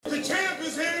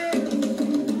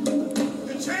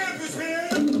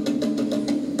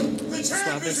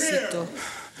Suavecito.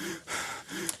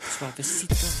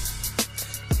 Suavecito.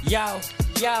 Yo,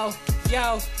 yo,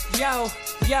 yo, yo,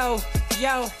 yo,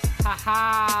 yo.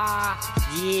 Ha-ha.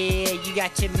 Yeah, you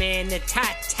got your man, the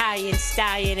Italian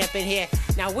Stallion up in here.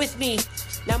 Now with me,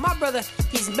 now my brother,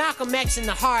 he's Malcolm X in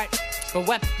the heart, but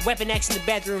Weapon X in the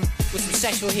bedroom with some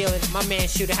sexual healing. My man,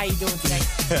 Shooter, how you doing today?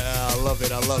 I love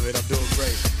it. I'm doing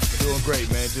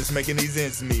great, man. Just making these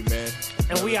ends meet, man.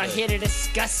 And we are here to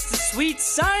discuss the sweet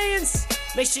science.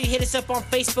 Make sure you hit us up on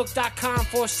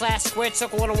Facebook.com/Squared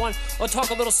Circle 101 or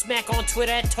talk a little smack on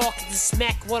Twitter at Talk the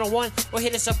Smack 101 or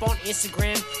hit us up on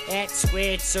Instagram at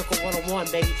Squared Circle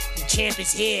 101, baby. The champ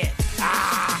is here.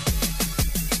 Ah!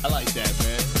 I like that,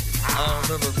 man. I don't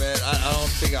remember, man. I don't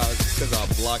think because I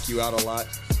block you out a lot.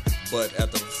 But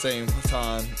at the same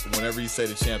time, whenever you say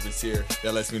the champ is here,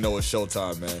 that lets me know it's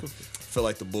showtime, man. I feel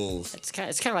like the Bulls. It's kind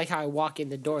of like how I walk in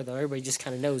the door, though. Everybody just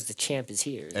kind of knows the champ is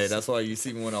here. Hey, that's why you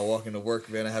see me when I walk into work,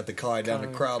 man. I have to quiet down the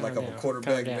crowd like I'm a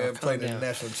quarterback, man, playing in the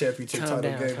national championship title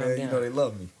game, man. You know they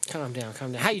love me. Calm down.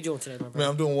 How you doing today, my brother? Man,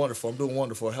 I'm doing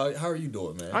wonderful. How are you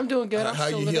doing, man? I'm doing good. How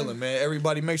you healing, man?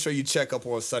 Everybody, make sure you check up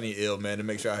on Sonny Ill, man, to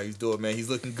make sure how he's doing, man. He's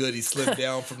looking good. He slipped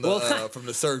down from the from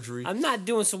the surgery. I'm not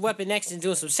doing some Weapon X and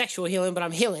doing some sexual healing, but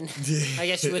I'm healing, I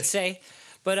guess you would say.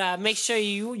 But make sure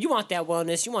you want that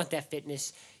wellness, you want that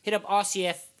fitness. Hit up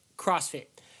RCF CrossFit.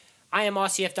 I am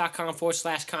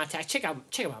RCF.com/contact. Check them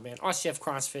out, man. RCF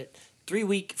CrossFit,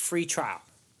 3-week free trial.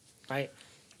 Right?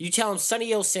 You tell them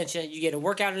Sonny Ill sent you. You get a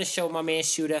workout in the show, my man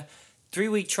Shooter.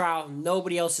 3-week trial.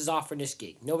 Nobody else is offering this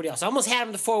gig. Nobody else. I almost had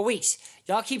him to 4 weeks.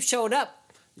 Y'all keep showing up.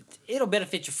 It'll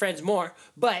benefit your friends more.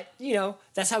 But,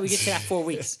 that's how we get to that 4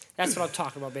 weeks. That's what I'm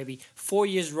talking about, baby. 4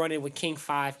 years running with King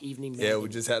 5 Evening Man. Yeah, we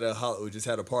just had a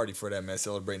party for that, man,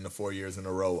 celebrating the 4 years in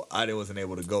a row. I wasn't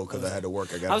able to go because I had to work.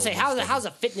 I would say, how's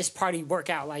a fitness party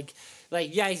workout? Like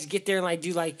you guys get there and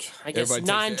do I guess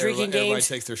non-drinking games. Everybody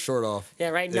takes their shirt off. Yeah,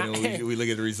 right. And then we look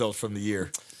at the results from the year.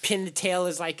 Pin the tail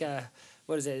is like a.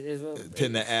 What is it?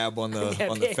 Pin the ab on the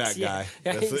fat guy.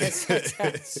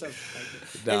 That's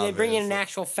and they bring in an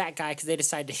actual fat guy because they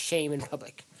decide to shame in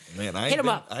public. Man, I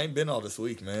ain't been all this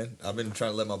week, man. I've been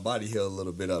trying to let my body heal a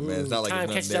little bit up, man. It's not like time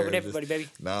it's catches up with everybody, baby.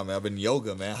 Nah, man, I've been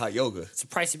yoga, man. Hot yoga. It's the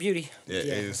price of beauty. Yeah,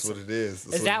 it's what it is.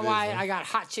 Is that why I got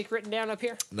hot chick written down up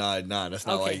here? Nah, that's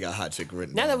not why you got hot chick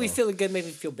written down. Now that we feeling good, maybe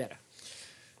we feel better.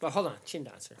 But hold on, chin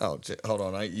down, sir. Oh, hold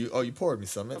on. You poured me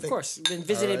something. Of course. Been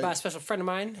visited by a special friend of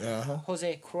mine,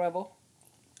 Jose Cuervo.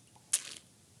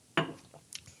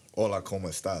 Hola, ¿cómo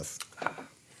estás?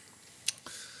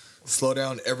 Slow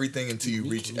down everything until you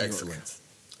reach excellence.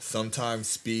 Sometimes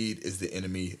speed is the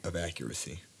enemy of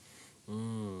accuracy. I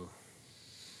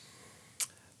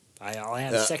only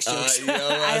have sex jokes.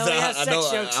 I only have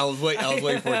sex jokes. I was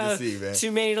waiting for it to see, man.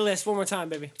 Too many to list. One more time,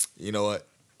 baby. You know what?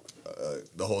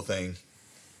 The whole thing.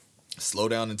 Slow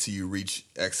down until you reach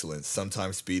excellence.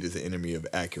 Sometimes speed is the enemy of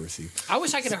accuracy. I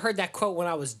wish I could have heard that quote when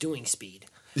I was doing speed.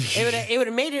 It would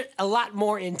have made it a lot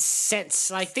more in sense.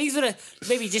 Like things would have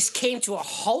maybe just came to a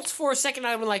halt for a second.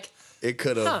 I'd been like, it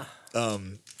could have.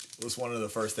 It was one of the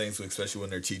first things, especially when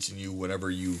they're teaching you whenever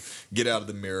you get out of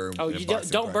the mirror. Oh, you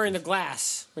don't burn the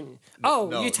glass.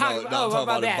 You're talking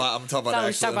about that. I'm talking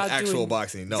about actual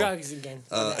boxing. No, drugs again.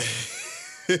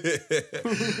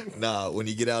 Nah, when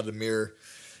you get out of the mirror,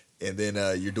 and then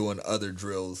you're doing other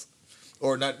drills,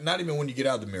 or not even when you get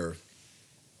out of the mirror.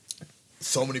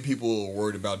 So many people are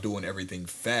worried about doing everything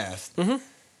fast. Mm-hmm.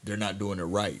 They're not doing it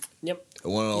right. Yep.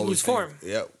 You lose form.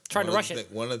 Yep. Trying to rush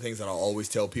it. One of the things that I always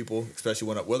tell people,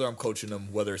 especially whether I'm coaching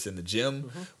them, whether it's in the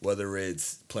gym, whether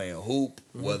it's playing hoop,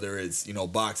 whether it's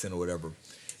boxing or whatever,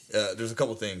 there's a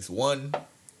couple things. One,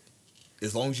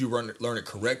 as long as you learn it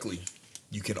correctly,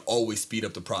 you can always speed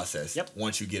up the process. Yep.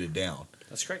 Once you get it down.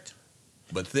 That's correct.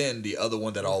 But then the other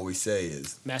one that I always say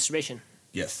is masturbation.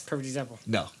 Yes. Perfect example.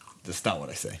 No. That's not what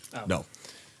I say. Oh. No.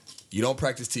 You don't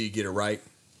practice till you get it right.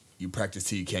 You practice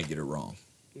till you can't get it wrong.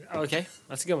 Okay.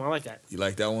 That's a good one. I like that. You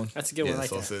like that one? That's a good one. I like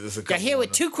that. So got here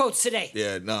with 2 quotes today.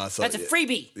 Yeah, no. So that's a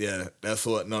freebie. Yeah, that's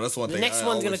one thing. The next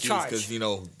one's going to charge. Because,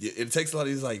 it takes a lot of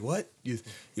these like, what? You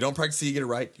don't practice till you get it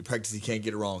right. You practice till you can't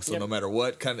get it wrong. So no matter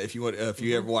what kind of, if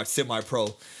you ever watch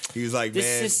Semi-Pro, he was like,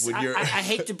 I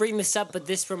hate to bring this up, but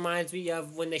this reminds me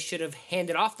of when they should have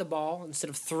handed off the ball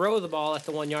instead of throw the ball at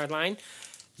the 1-yard line.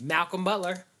 Malcolm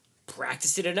Butler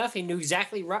practiced it enough. He knew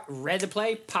exactly, read the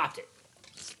play, popped it.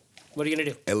 What are you going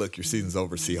to do? Hey, look, your season's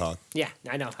over, Seahawk. Yeah,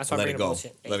 I know. That's why I'm bringing the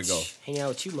bullshit. Let it go. Hang out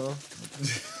with you, Mo.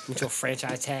 Until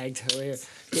franchise tagged over here.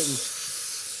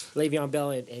 Le'Veon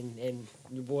Bell and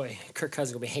your boy Kirk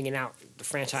Cousins gonna be hanging out the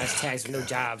franchise tags with no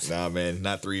jobs. Nah, man,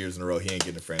 not 3 years in a row. He ain't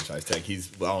getting a franchise tag. I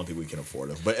don't think we can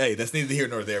afford him. But hey, that's neither here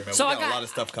nor there, man. So we got a lot of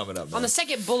stuff coming up, man. On the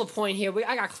second bullet point here,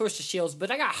 I got Clarissa Shields,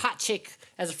 but I got Hot Chick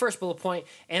as the first bullet point,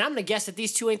 and I'm gonna guess that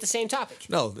these two ain't the same topic.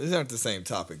 No, these aren't the same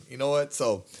topic. You know what?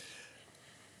 So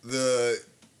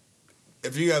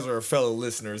if you guys are fellow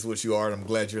listeners, which you are, and I'm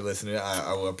glad you're listening,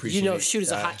 I will appreciate it. Shoot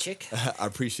is a hot chick. I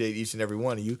appreciate each and every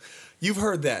one of you. You've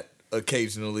heard that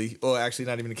occasionally. Or actually,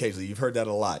 not even occasionally. You've heard that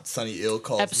a lot. Sonny Ill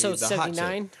calls Episode me the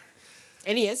 79. hot chick.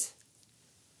 And he is.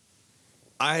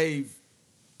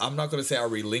 I'm not going to say I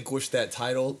relinquished that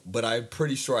title, but I'm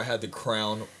pretty sure I had the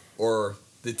crown or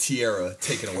the tiara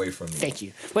taken away from me. Thank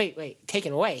you. Wait.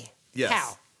 Taken away? Yes.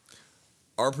 How?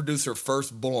 Our producer,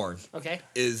 Firstborn,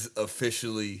 is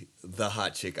officially the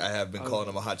hot chick. I have been calling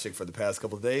him a hot chick for the past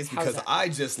couple of days because I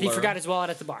just learned... He forgot his wallet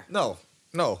at the bar. No.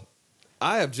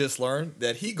 I have just learned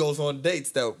that he goes on dates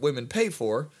that women pay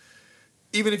for,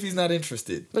 even if he's not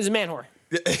interested. He's a man whore.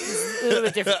 A little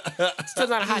bit different. Still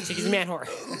not a hot chick. He's a man whore.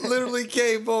 Literally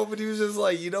came home and he was just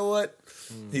like, you know what?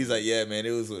 He's like, yeah, man,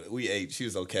 we ate. She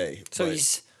was okay. So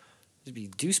he's be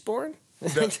deuce born?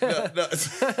 No.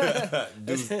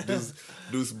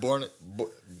 Deuce born.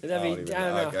 I don't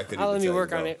know. Let me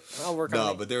work on it. I'll work on it.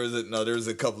 No, but there was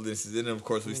a couple instances, and then of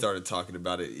course we started talking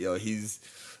about it.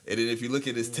 And then if you look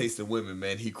at his taste in women,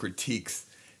 man, he critiques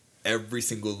every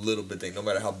single little bit thing, no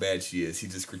matter how bad she is. He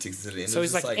just critiques it. So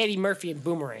he's like Eddie Murphy in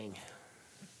Boomerang.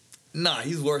 Nah,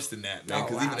 he's worse than that, man.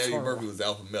 Because even Eddie Murphy was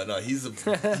alpha male. No, he's a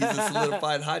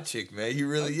solidified hot chick, man. He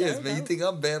really is, man. You think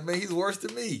I'm bad, man? He's worse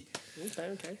than me.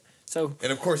 Okay. So,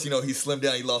 and of course, he slimmed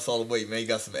down. He lost all the weight, man. He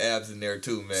got some abs in there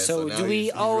too, man. So do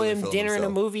we owe him dinner and a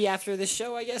movie after this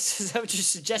show? I guess is that what you're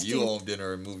suggesting? You owe him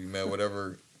dinner and a movie, man.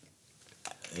 Whatever.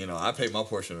 I paid my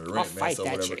portion of the rent, I'll man. fight So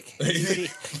that whatever. Chick.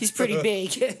 He's pretty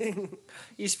big.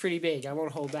 He's pretty big. I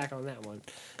won't hold back on that one.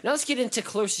 Now let's get into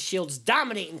Clarissa Shields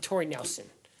dominating Tori Nelson.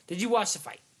 Did you watch the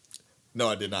fight? No,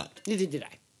 I did not. Neither did I.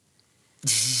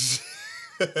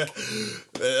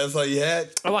 That's all you had?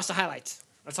 I watched the highlights.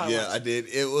 That's all I watched. Yeah, I did.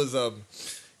 It was and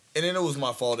then it was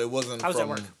my fault. It wasn't I was from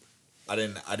at work. I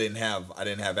didn't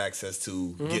have access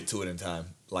to get to it in time.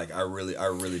 Like I really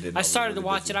didn't. I started to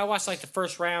watch it. I watched like the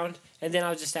first round, and then I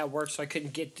was just at work, so I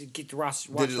couldn't get the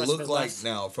roster. Did it look like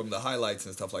now from the highlights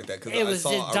and stuff like that? Because it was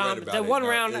just dominant. The one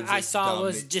round I saw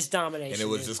was just domination, and it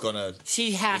was just gonna.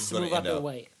 She has to move up in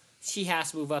weight. She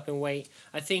has to move up in weight.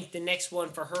 I think the next one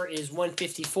for her is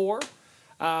 154.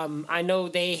 I know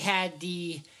they had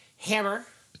the hammer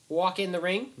walk in the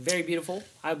ring. Very beautiful.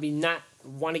 I would not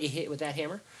want to get hit with that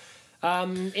hammer.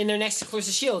 In their next to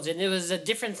Clarissa Shields, and it was a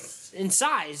difference in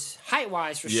size, height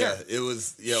wise, for sure. Yeah, it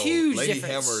was. Huge Lady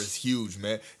difference. Hammer is huge,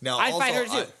 man. Now I'd fight her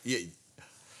too.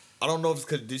 I don't know if it's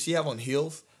because did she have on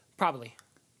heels? Probably.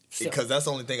 Because that's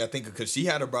the only thing I think of. Because she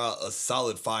had about a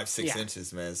solid 5-6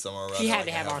 inches, man. Somewhere around. She had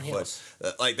to have on heels.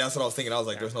 But, that's what I was thinking. I was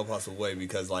like, there's no possible way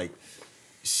because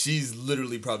she's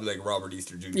literally probably like Robert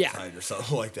Easter Jr. height or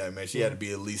something like that, man. She had to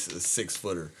be at least a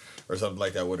 6-footer or something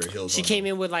like that with her heels. She came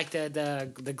in with like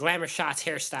the glamour shots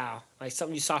hairstyle, like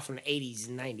something you saw from the 80s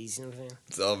and 90s. You know what I'm saying?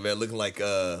 So man, looking like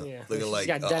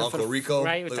Uncle Rico,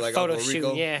 right? With the photo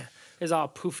shoot, yeah, it was all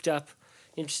poofed up.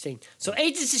 Interesting. So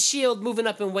Agents of Shield moving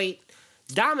up in weight,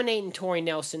 dominating Tori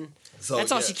Nelson. So,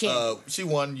 that's all she can. She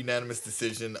won unanimous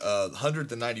decision.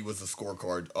 190 was the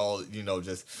scorecard. All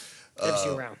just every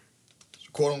single round.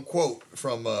 Quote unquote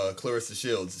from Clarissa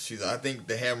Shields. I think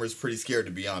the Hammer's pretty scared,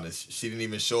 to be honest. She didn't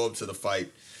even show up to the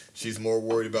fight. She's more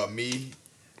worried about me,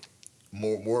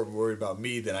 more worried about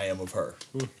me than I am of her.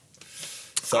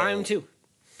 So I am too.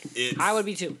 I would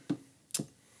be too.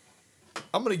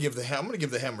 I'm gonna give the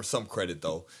Hammer some credit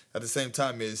though. At the same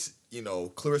time,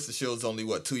 Clarissa Shields only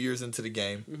 2 years into the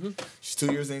game. Mm-hmm. She's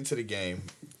 2 years into the game.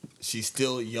 She's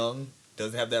still young.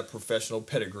 Doesn't have that professional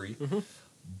pedigree. Mm-hmm.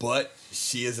 But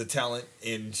she is a talent,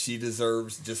 and she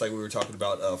deserves, just like we were talking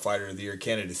about, Fighter of the Year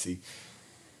candidacy.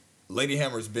 Lady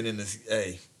Hammer's been in this,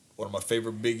 one of my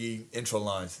favorite Biggie intro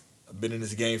lines. I've been in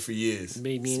this game for years.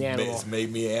 Made me an animal. It's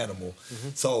made me an animal. Mm-hmm.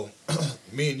 So,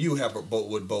 me and you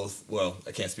would both, well,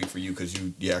 I can't speak for you because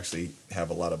you actually have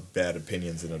a lot of bad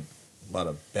opinions and a lot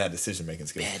of bad decision-making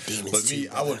skills. Bad demons but me,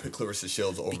 too, I would pick Clarissa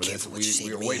Shields over this.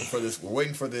 We're waiting for this. We're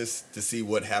waiting for this to see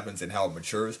what happens and how it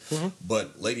matures. Mm-hmm.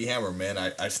 But Lady Hammer, man,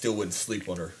 I still wouldn't sleep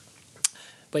on her.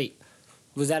 Wait,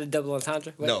 was that a double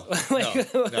entendre? No.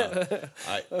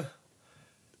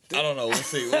 I don't know. We'll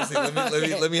see.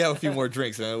 Let me have a few more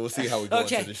drinks, man. We'll see how we go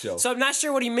into the show. So I'm not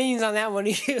sure what he means on that one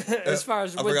as far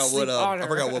as I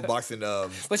forgot what boxing.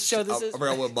 What show this is? I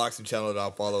forgot what boxing channel that I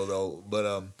follow though.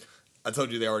 But I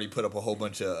told you they already put up a whole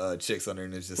bunch of chicks under,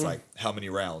 and it's just like, how many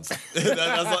rounds?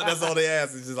 that's all they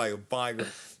ask. It's just like, fine,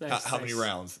 how many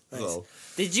rounds? Nice. So,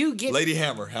 did you get Lady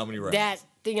Hammer? How many rounds? That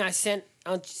thing I sent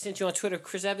you on Twitter,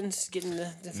 Chris Evans getting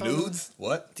the phone nudes?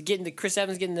 Number? What? Chris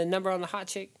Evans getting the number on the hot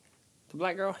chick, the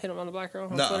black girl. Hit him on the black girl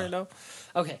on Twitter. No.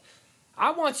 Okay.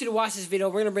 I want you to watch this video.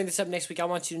 We're gonna bring this up next week. I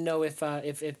want you to know if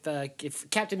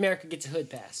Captain America gets a hood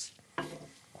pass.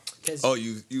 Oh,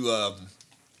 you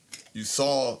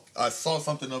saw? I saw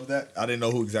something of that. I didn't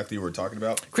know who exactly you were talking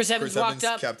about. Chris Evans walked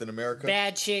up. Captain America.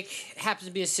 Bad chick, happens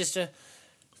to be his sister.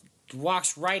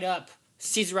 Walks right up,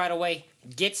 sees it right away,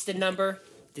 gets the number,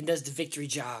 then does the victory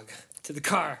jog to the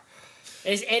car.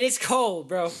 And it's cold,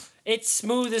 bro. It's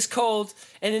smooth as cold.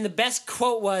 And then the best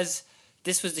quote was,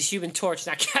 "This was the Human Torch,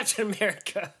 not Captain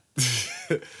America."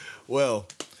 Well,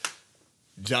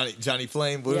 Johnny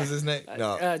Flame, what was his name?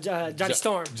 No, Johnny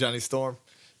Storm. Johnny Storm.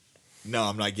 No,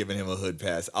 I'm not giving him a hood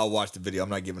pass. I'll watch the video. I'm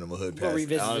not giving him a hood pass.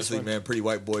 Honestly, man, Pretty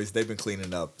White Boys, they've been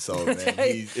cleaning up. So man,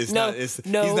 he's not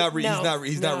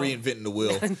reinventing the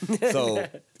wheel. So,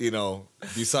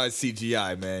 besides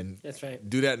CGI, man, that's right.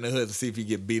 Do that in the hood to see if he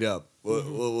get beat up.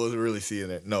 We'll really see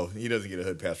in it. No, he doesn't get a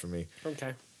hood pass from me.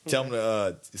 Okay. Tell him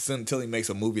to until he makes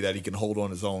a movie that he can hold on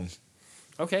his own.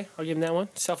 Okay, I'll give him that one.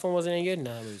 Cell phone wasn't any good.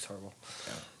 No, it was horrible.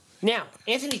 Yeah. Now,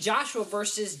 Anthony Joshua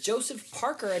versus Joseph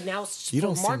Parker announced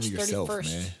for March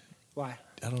 31st. Man. Why?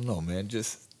 I don't know, man.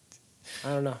 I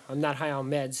don't know. I'm not high on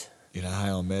meds. You're not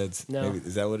high on meds? No. Maybe,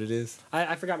 is that what it is?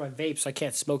 I forgot my vape, so I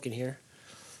can't smoke in here.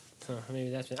 So maybe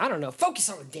that's it. I don't know. Focus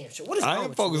on the damn show. What is wrong with you? I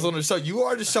ain't focused on the show. You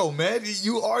are the show, man.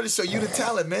 You are the show. You the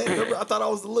talent, man. Remember, I thought I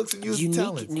was the looks and you was the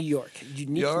talent. New York.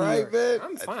 Unique you all right, York. man?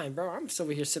 I'm fine, bro. I'm still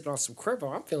over here sipping on some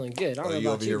Cripple. I'm feeling good. I don't know you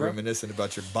about over here bro. reminiscing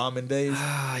about your bombing days?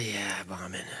 Oh, yeah.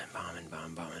 Bombing.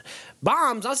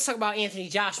 Bombs. Let's talk about Anthony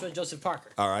Joshua and Joseph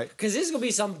Parker. All right. Because this is going to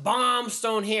be some bombs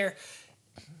thrown here.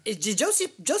 Did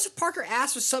Joseph Parker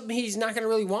ask for something he's not going to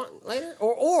really want later?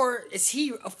 Or is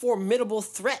he a formidable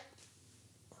threat?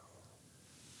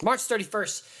 March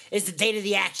 31st is the date of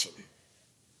the action.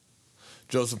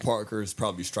 Joseph Parker is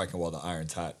probably striking while the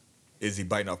iron's hot. Is he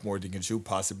biting off more than he can chew?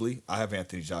 Possibly. I have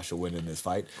Anthony Joshua winning this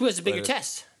fight. Who has a bigger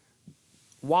test?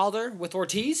 Wilder with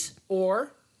Ortiz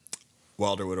or...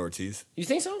 Wilder with Ortiz. You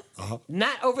think so? Uh-huh.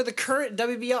 Not over the current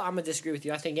WBO? I'm going to disagree with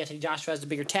you. I think Anthony Joshua has the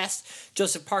bigger test.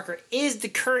 Joseph Parker is the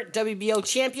current WBO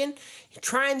champion. He's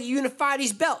trying to unify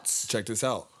these belts. Check this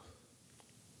out.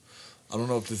 I don't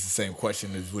know if this is the same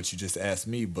question as what you just asked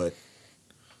me, but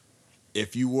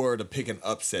if you were to pick an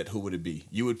upset, who would it be?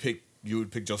 You would pick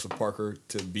Joseph Parker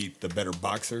to beat the better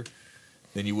boxer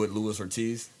than you would Luis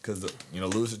Ortiz, because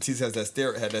Luis Ortiz had that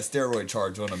steroid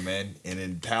charge on him, man, and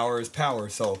then power is power,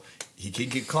 so he can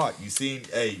get caught. You seen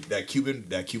that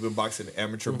Cuban boxing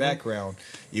amateur background,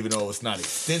 even though it's not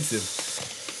extensive.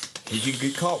 He can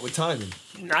get caught with timing.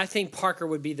 I think Parker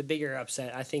would be the bigger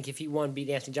upset. I think if he won, beat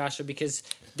Anthony Joshua, because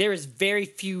there is very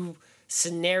few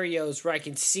scenarios where I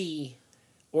can see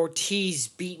Ortiz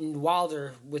beating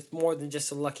Wilder with more than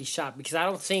just a lucky shot. Because I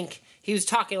don't think he was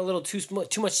talking a little too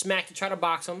much smack to try to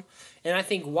box him, and I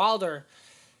think Wilder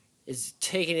is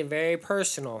taking it very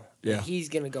personal. Yeah, he's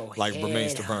gonna go like Bermane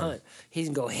Stiverne. He's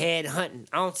gonna go head hunting.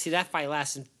 I don't see that fight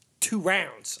lasting 2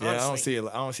 rounds. Yeah, honestly. I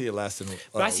don't see it lasting.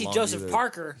 But I see Joseph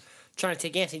Parker trying to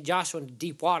take Anthony Joshua into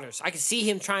deep waters. I can see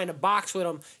him trying to box with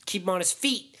him, keep him on his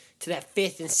feet to that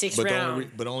 5th and 6th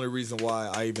round. But the only reason why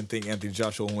I even think Anthony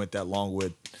Joshua went that long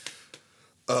with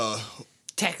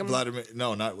Takam? Vladimir,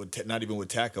 no, not even with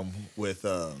Takam, with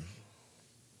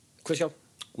Klitschko.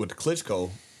 With Klitschko,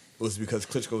 was because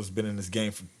Klitschko's been in this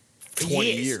game for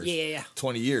 20 years. Yeah.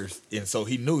 20 years. And so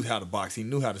he knew how to box. He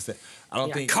knew how to stay. I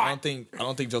don't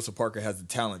think Joseph Parker has the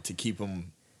talent to keep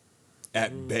him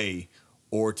at bay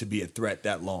or to be a threat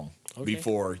that long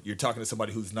before you're talking to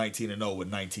somebody who's 19-0 with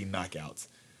 19 knockouts.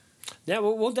 Yeah,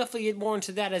 we'll definitely get more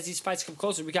into that as these fights come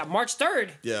closer. We got March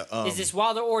 3rd. Yeah. Is this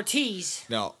Wilder Ortiz?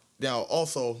 Now,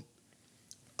 also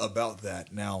about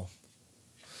that. Now,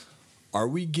 are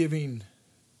we giving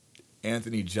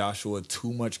Anthony Joshua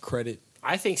too much credit?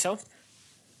 I think so.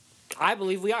 I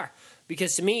believe we are.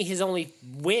 Because to me, his only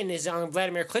win is on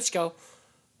Vladimir Klitschko,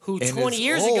 who 20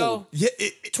 years ago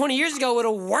would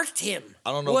have worked him.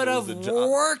 I don't know. I don't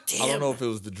know if it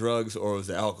was the drugs or it was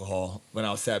the alcohol when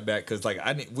I sat back, because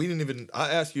I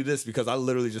asked you this because I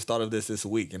literally just thought of this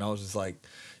week, and I was just like,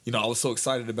 I was so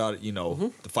excited about it,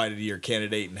 the fight of the year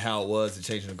candidate and how it was, and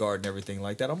changing the guard and everything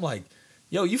like that. I'm like,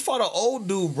 yo, you fought an old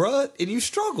dude, bruh, and you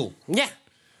struggled. Yeah,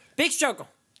 big struggle.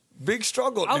 Big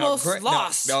struggle. Almost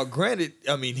lost. Now, granted,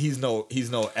 I mean, he's no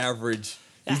average.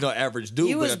 He's no average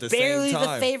dude, but at the same time, he was barely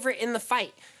the favorite in the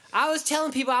fight. I was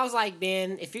telling people, I was like,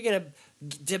 man, if you're gonna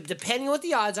depending on what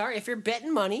the odds are, if you're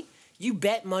betting money, you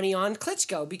bet money on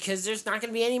Klitschko because there's not going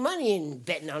to be any money in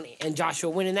betting on and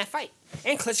Joshua winning that fight.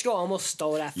 And Klitschko almost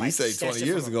stole that fight. You say 20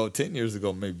 years ago, 10 years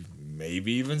ago,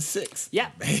 maybe even 6. Yeah,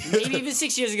 maybe even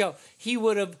 6 years ago, he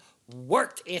would have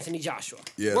worked Anthony Joshua.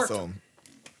 Yeah, worked so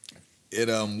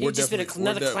him. we're just been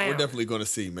another clown. We're definitely going to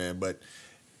see, man. But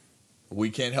we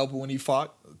can't help it when he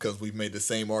fought because we've made the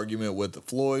same argument with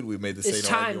Floyd. We made the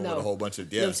same argument with a whole bunch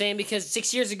of You know what I'm saying? Because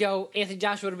 6 years ago, Anthony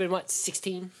Joshua would have been what,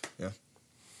 16? Yeah.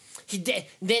 He did.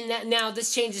 Then now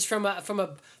this changes from a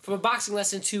boxing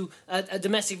lesson to a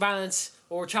domestic violence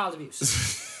or child abuse.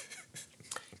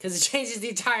 Because it changes the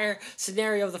entire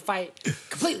scenario of the fight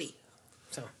completely.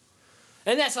 So,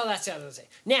 and that's all that's to say.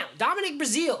 Now, Dominic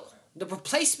Breazeale, the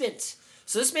replacement.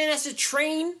 So this man has to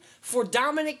train for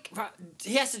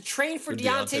He has to train for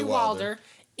Deontay Wilder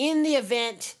in the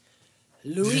event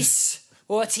Luis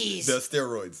Ortiz does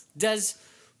steroids.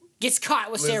 Gets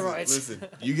caught with steroids. Listen,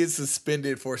 you get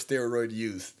suspended for steroid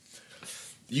use.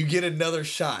 You get another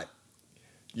shot.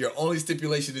 Your only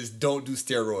stipulation is don't do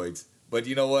steroids. But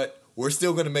you know what? We're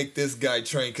still going to make this guy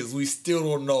train because we still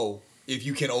don't know if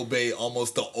you can obey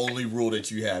almost the only rule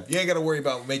that you have. You ain't got to worry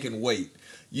about making weight.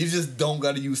 You just don't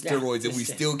got to use steroids, and we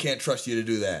still can't trust you to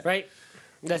do that. Right?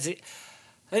 That's it.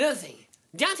 Another thing.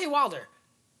 Deontay Wilder,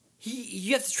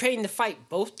 you have to train to fight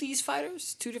both these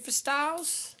fighters? 2 different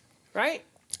styles? Right?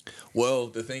 Well,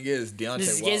 the thing is,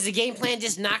 Deontay Wilder... Is the game plan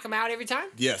just knock him out every time?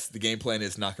 Yes, the game plan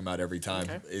is knock him out every time.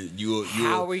 Okay.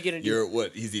 How are you going to do You're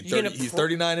what? He's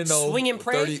 39-0. Swing and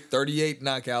pray? 38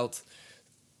 knockouts.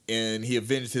 And he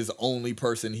avenged his only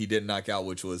person he didn't knock out,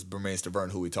 which was Bermane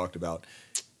Stiverne, who we talked about.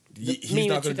 He's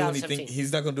not going to do anything.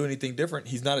 He's not going to do anything different.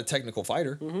 He's not a technical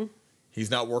fighter. Mm-hmm. He's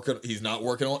not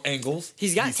working on angles.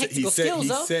 He's got technical skills,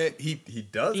 though. He said he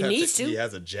does. He needs to. He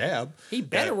has a jab. He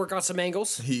better work on some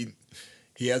angles.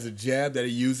 He has a jab that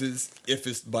he uses if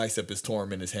his bicep is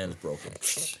torn and his hand is broken.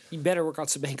 He better work on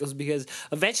some angles because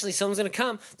eventually someone's going to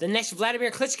come. The next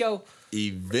Vladimir Klitschko,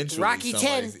 eventually Rocky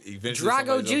 10,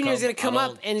 Drago Jr. is going to come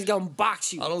up and he's going to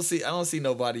box you. I don't see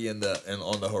nobody on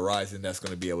the horizon that's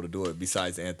going to be able to do it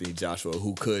besides Anthony Joshua,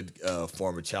 who could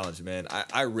form a challenge. Man,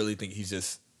 I really think he's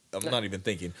just. I'm not even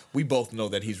thinking. We both know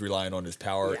that he's relying on his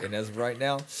power, and as of right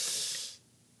now,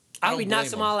 I hope he knocks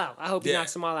them all out. I hope he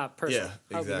knocks them all out personally.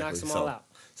 Yeah, exactly. I hope he knocks them all out.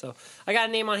 So I got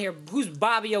a name on here. Who's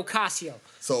Bobby Ocasio?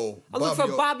 So I look for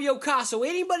Bobby Ocasio.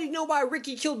 Anybody know why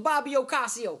Ricky killed Bobby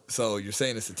Ocasio? So you're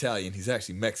saying it's Italian? He's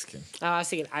actually Mexican. I was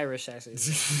thinking Irish actually.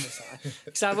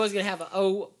 Because I was gonna have an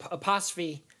O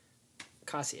apostrophe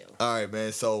Ocasio. All right,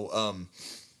 man. So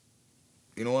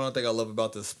you know what I think I love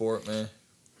about this sport, man,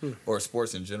 or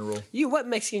sports in general. What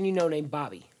Mexican you know named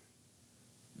Bobby?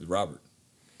 Roberto.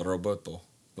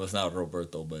 Well, it's not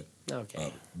Roberto, but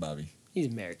Bobby. He's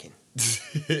American.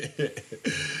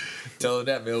 Tell him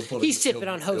that, man. He's sipping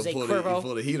on Jose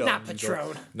Cuervo, not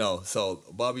Patron. No, so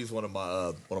Bobby's one of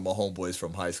my homeboys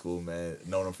from high school, man.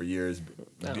 Known him for years.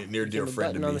 Near dear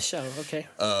friend to me. On the show, okay.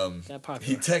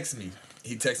 He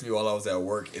texted me while I was at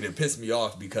work, and it pissed me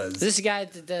off because. Is this the guy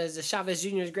that does the Chavez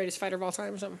Jr.'s greatest fighter of all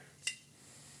time or something?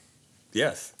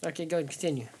 Yes. Okay, go ahead and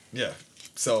continue. Yeah.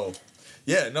 So,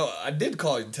 I did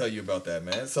call and tell you about that,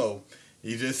 man. So.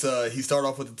 He just he started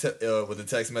off with a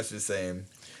text message saying,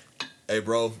 "Hey,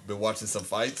 bro, been watching some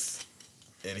fights,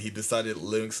 and he decided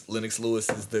Lennox Lewis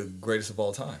is the greatest of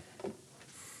all time."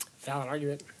 Valid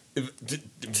argument.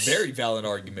 Very valid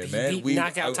argument, man.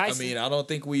 Knocked out Tyson. I mean, I don't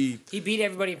think we. He beat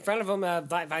everybody in front of him.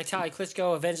 Vitaly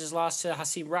Klitschko avenged his loss to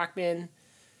Hasim Rahman.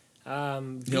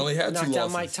 He only had 2 losses. Knocked out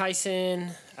Mike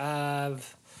Tyson. Vitaly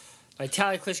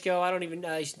Klitschko. I don't even.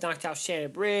 He's knocked out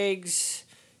Shannon Briggs.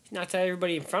 He knocked out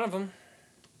everybody in front of him.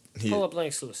 Pull up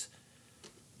Lennox Lewis.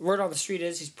 Word on the street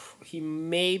is he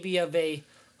may be of a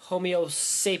Homo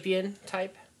sapien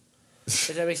type. Does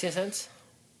that make sense?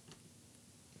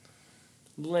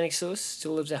 Lennox Lewis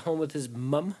still lives at home with his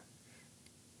mum.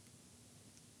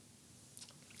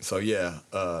 So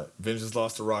Vengeance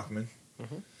lost to Rockman.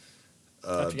 Mm-hmm.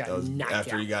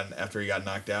 After he got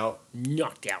knocked out.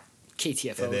 Knocked out.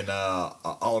 KTFO. And then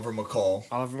Oliver McCall.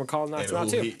 Oliver McCall knocked him out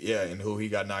too. And who he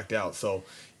got knocked out. So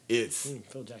it's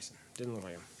Phil Jackson. Didn't look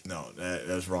like him. No,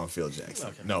 that's wrong. Phil Jackson.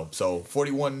 Okay. No, so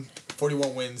 41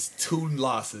 wins, 2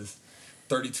 losses,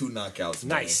 32 knockouts.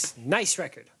 Nice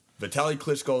record. Vitaly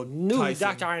Klitschko, Tyson,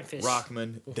 Dr. Iron Fist.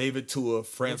 Rockman, David Tua,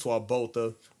 Francois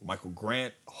Botha, Michael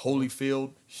Grant,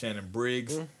 Holyfield, Shannon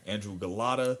Briggs, Andrew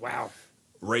Galata. Wow.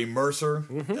 Ray Mercer.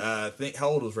 I think how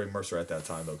old was Ray Mercer at that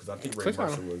time though? Because I think Ray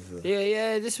Mercer was.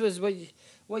 Yeah. This was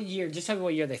what year? Just tell me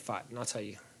what year they fought, and I'll tell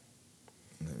you.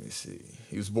 Let me see.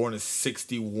 He was born in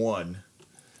 1961.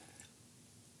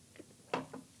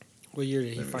 What year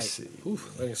did he Let me fight? see.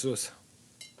 Lennox Lewis.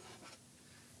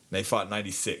 They fought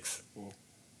 96.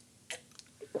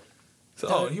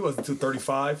 So he wasn't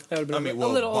 235. That would've been I mean, a well,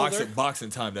 little older. boxing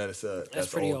time. That's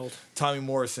pretty old. Tommy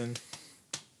Morrison,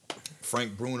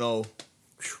 Frank Bruno.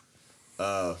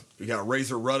 We got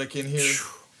Razor Ruddock in here.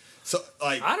 So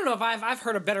like, I don't know if I've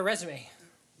heard a better resume.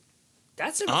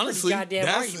 That's a honestly, pretty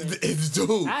goddamn argument.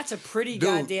 dude. That's a pretty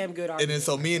goddamn good argument. And then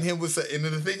so me and him was, and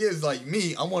then the thing is, like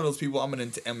me, I'm one of those people. I'm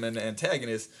an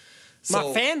antagonist.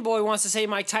 So, my fanboy wants to say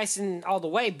Mike Tyson all the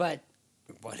way, but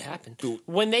what happened? Dude.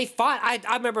 When they fought, I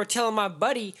remember telling my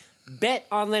buddy, bet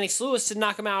on Lennox Lewis to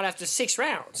knock him out after 6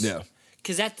 rounds. Yeah.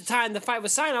 Because at the time the fight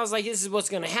was signed, I was like, this is what's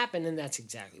going to happen, and that's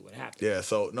exactly what happened. Yeah.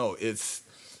 So no,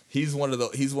 he's one of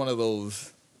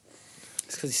those.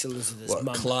 It's because he still lives with his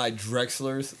mom. Clyde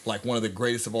Drexler's, like one of the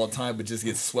greatest of all time, but just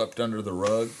gets swept under the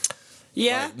rug.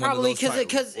 Yeah, Like, probably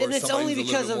because and it's only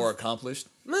because of more accomplished.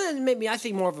 maybe I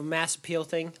think more of a mass appeal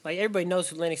thing. Like everybody knows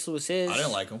who Lennox Lewis is. I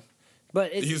didn't like him.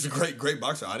 But He was a great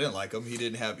boxer. I didn't like him. He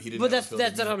didn't have. But that's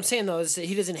what I'm saying though, is that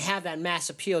he doesn't have that mass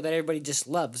appeal that everybody just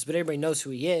loves. But everybody knows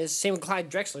who he is. Same with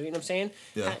Clyde Drexler. You know what I'm saying?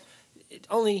 Yeah.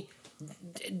 Only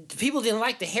people didn't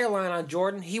like the hairline on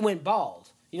Jordan. He went bald.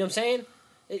 You know what I'm saying?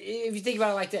 If you think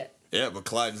about it like that. Yeah, but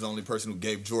Clyde is the only person who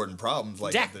gave Jordan problems,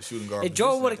 like Exactly. the shooting guard. If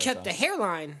Jordan position would at have that kept the time.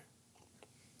 hairline,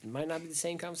 it might not be the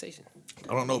same conversation.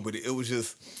 I don't know, but it was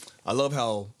just. I love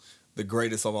how the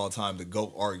greatest of all time, the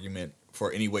GOAT argument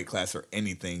for any weight class or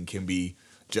anything can be,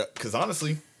 because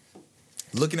honestly,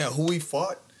 looking at who he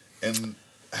fought and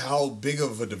how big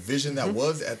of a division that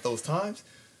was at those times,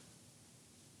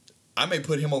 I may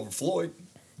put him over Floyd.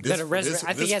 Better resume.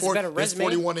 I think he has a better resume.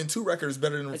 His 41-2 record is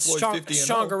better than It's Floyd's 50 and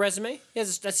stronger 0. resume. He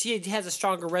has a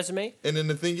stronger resume. And then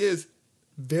the thing is,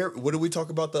 what do we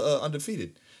talk about the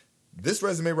undefeated? This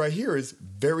resume right here is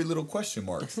very little question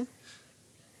marks.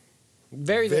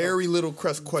 Very little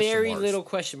question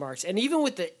question marks. And even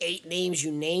with the 8 names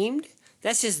you named,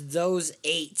 that's just those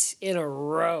 8 in a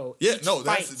row. Yeah, Each no,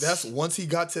 fight. that's once he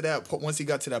got to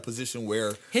that position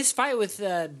where His fight with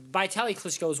Vitaly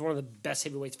Klitschko is one of the best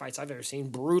heavyweight fights I've ever seen.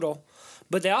 Brutal.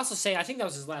 But they also say, I think that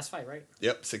was his last fight, right?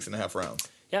 Yep, 6.5 rounds.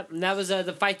 Yep, and that was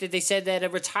the fight that they said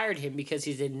that retired him because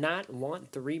he did not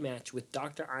want the rematch with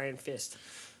Dr. Iron Fist.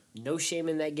 No shame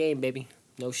in that game, baby.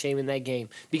 No shame in that game.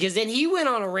 Because then he went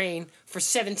on a reign for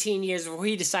 17 years before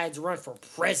he decided to run for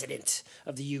president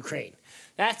of the Ukraine.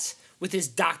 That's with his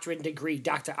doctorate degree,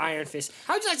 Dr. Iron Fist.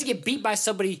 How would you like to get beat by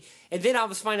somebody and then I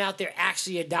was find out they're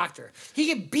actually a doctor? He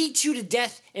can beat you to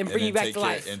death and bring you back to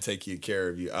life. And take care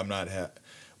of you.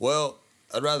 Well,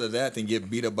 I'd rather that than get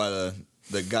beat up by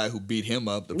the guy who beat him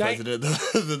up, the president,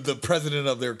 the president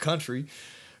of their country.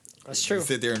 That's true.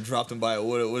 Sit there and dropped him by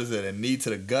what is it? A knee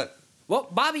to the gut. Well,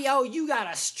 Bobby O, you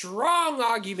got a strong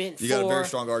argument. You got a very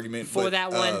strong argument for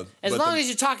that one. As long as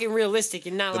you're talking realistic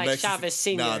and not like Chavez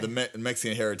Senior. Nah, the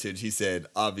Mexican heritage. He said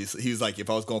obviously he was like, if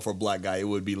I was going for a black guy, it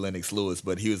would be Lennox Lewis.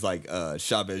 But he was like,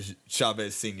 Chavez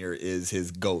Senior is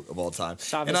his GOAT of all time.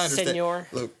 Chavez and I understand. Senior.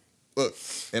 Look,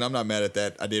 and I'm not mad at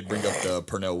that. I did bring up the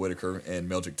Pernell Whitaker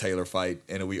and Meldrick Taylor fight,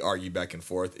 and we argued back and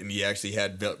forth. And he actually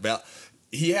had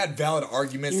valid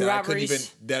arguments that I couldn't even.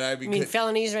 You mean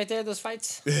felonies right there? Those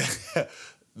fights.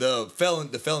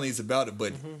 the felonies about it,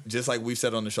 but just like we've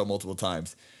said on the show multiple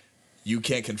times, you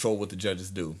can't control what the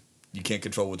judges do. You can't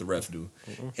control what the refs do.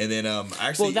 And then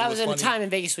actually, that was in a time in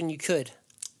Vegas when you could.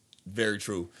 Very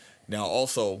true. Now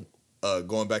also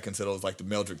going back into those like the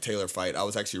Meldrick Taylor fight, I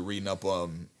was actually reading up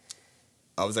on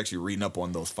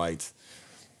those fights,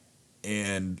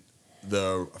 and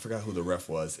I forgot who the ref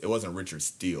was. It wasn't Richard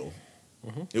Steele.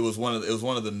 It was one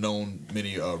of the known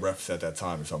many refs at that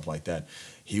time or something like that.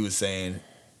 He was saying,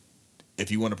 if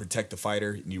you want to protect the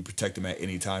fighter, you protect him at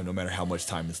any time, no matter how much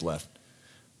time is left.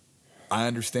 I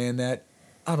understand that.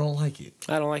 I don't like it.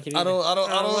 I don't like it either.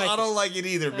 I don't like it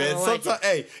either, man. Sometimes,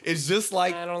 hey, it's just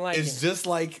like just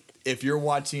like if you're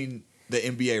watching the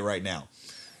NBA right now,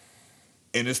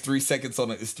 and it's 3 seconds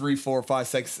it's 3, 4, 5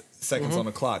 seconds on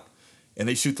the clock, and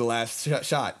they shoot the last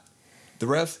shot. The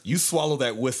refs, you swallow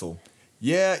that whistle.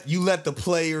 Yeah, you let the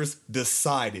players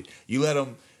decide it. You let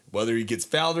them, whether he gets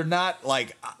fouled or not.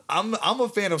 Like I'm a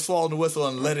fan of swallowing the whistle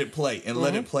and let it play and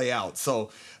let it play out.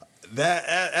 So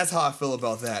that's how I feel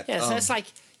about that. Yeah, so it's like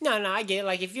no, I get it.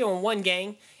 Like if you're in one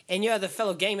gang and your other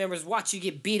fellow gang members watch you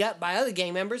get beat up by other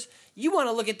gang members, you want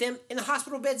to look at them in the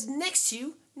hospital beds next to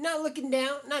you, not looking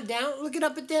down, looking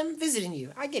up at them, visiting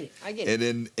you. I get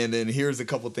it. And then here's a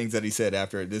couple things that he said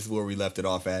after. This is where we left it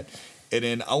off at. And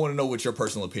then I want to know what your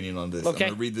personal opinion on this. Okay.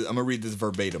 I'm gonna read this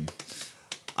verbatim.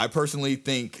 I personally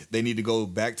think they need to go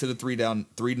back to the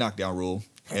three knockdown rule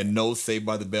and no saved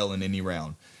by the bell in any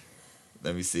round.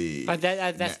 Let me see.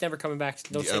 That's never coming back.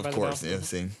 Don't say Of by course, the yeah, mouth.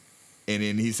 see. And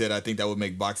then he said, I think that would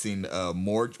make boxing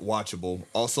more watchable.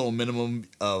 Also, a minimum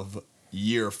of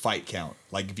year fight count.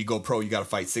 Like if you go pro, you got to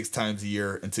fight 6 times a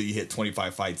year until you hit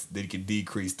 25 fights. Then you can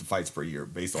decrease the fights per year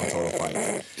based on total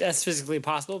fights. That's physically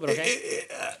possible, but okay.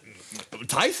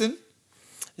 Tyson.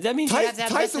 That means you have to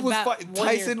have Tyson was about 1 year.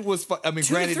 Tyson was. I mean, 2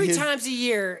 to granted, 3 his, times a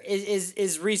year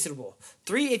is reasonable.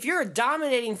 3, if you're a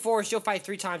dominating force, you'll fight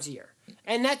 3 times a year,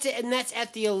 and that's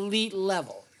at the elite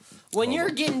level. When you're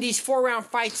getting these 4-round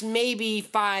fights, maybe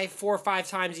 4 or 5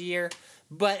 times a year,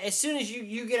 but as soon as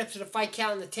you get up to the fight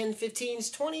count in the 10,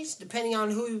 15s, 20s, depending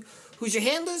on who's your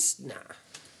handlers, nah.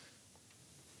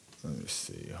 Let me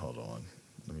see. Hold on.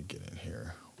 Let me get in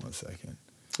here. 1 second.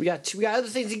 We got other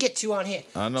things to get to on here.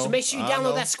 I know. So make sure you I download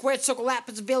know. that Squared Circle app.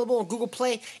 It's available on Google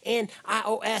Play and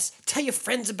iOS. Tell your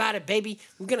friends about it, baby.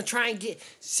 We're gonna try and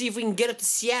see if we can get up to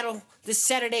Seattle this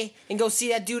Saturday and go see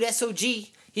that dude SOG.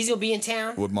 He's gonna be in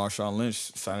town. With Marshawn Lynch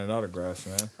signing autographs,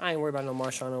 man. I ain't worried about no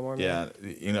Marshawn no more, man. Yeah,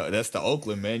 you know that's the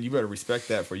Oakland, man. You better respect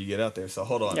that before you get out there. So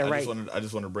hold on, Yeah, I right.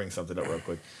 just want to bring something up real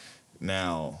quick.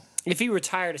 Now, If he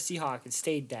retired a Seahawk and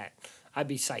stayed that, I'd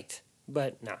be psyched.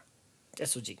 But nah,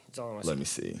 SOG. That's all I want to say. let me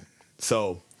see.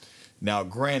 So now,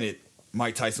 granted,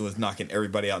 Mike Tyson was knocking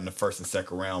everybody out in the first and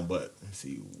second round, but let's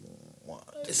see. 1,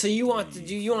 So you want to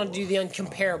do the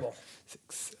uncomparable,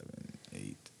 6, 7,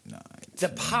 8, 9, the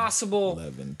 10, possible,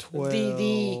 11, 12,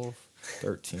 the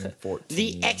 13, 14,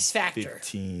 the X factor.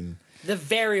 15. the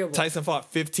variable. Tyson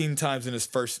fought 15 times in his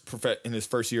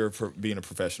first year of being a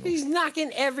professional. He's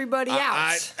knocking everybody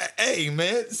out. Hey,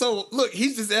 man. So, look,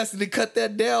 he's just asking to cut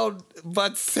that down by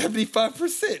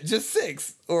 75%, just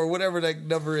 6 or whatever that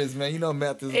number is, man. You know,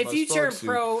 math is If my you strong turn suit.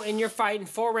 pro and you're fighting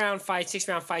 4-round fights,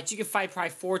 6-round fights, you can fight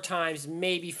probably 4 times,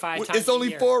 maybe 5 times. It's only a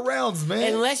year. 4 rounds,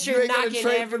 man. Unless You you're ain't gotta knocking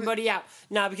train for the- everybody out.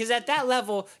 No, because at that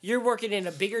level, you're working in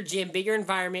a bigger gym, bigger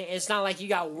environment. And it's not like you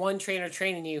got one trainer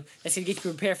training you that's going to get you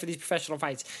prepared for these professional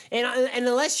fights. And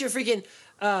unless you're freaking,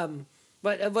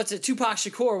 what's it, Tupac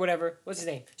Shakur or whatever. What's his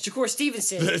name? Shakur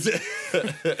Stevenson.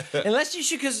 Unless you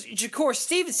Shakur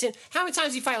Stevenson, how many times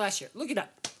did he fight last year? Look it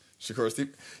up. Shakur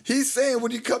Steve. He's saying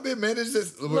when you come in, man, it's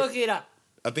just. Look it up.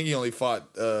 I think he only fought.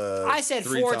 I said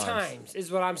 3 4 times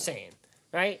is what I'm saying,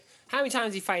 right? How many times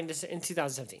did he fight in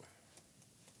 2017?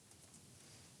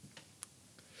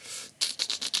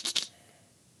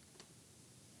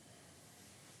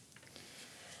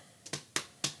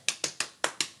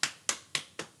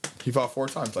 He fought 4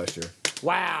 times last year.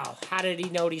 Wow, how did he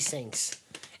know these things?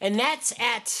 And that's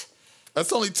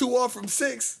That's only 2 off from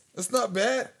 6. That's not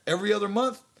bad. Every other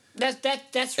month. that's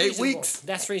 8 reasonable. weeks.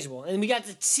 That's reasonable, and we got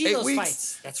to see 8 those weeks.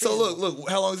 fights. That's so reasonable. look.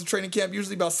 How long is the training camp?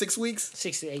 Usually about 6 weeks.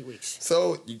 6 to 8 weeks.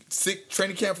 So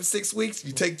training camp for 6 weeks.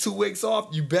 You take 2 weeks off.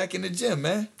 You back in the gym,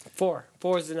 man. 4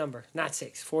 is the number, not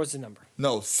 6. 4 is the number.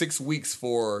 No, 6 weeks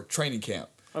for training camp.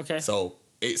 Okay. So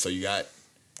 8. So you got.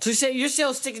 So you say you're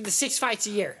still sticking to 6 fights a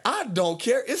year. I don't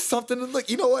care. It's something to look.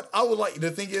 You know what? I would like.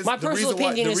 The thing is, My the personal reason why,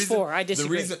 opinion the is reason, 4. I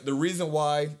disagree. The reason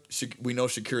why we know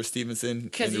Shakur Stevenson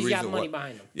Because and the he's got reason money why-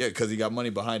 behind him. Yeah, because he got money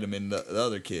behind him, and the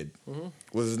other kid,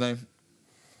 what's his name?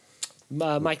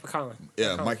 Mike McCollum.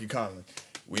 Yeah, Mikey Conlon.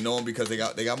 We know him because they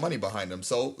got money behind them.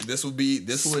 So this would.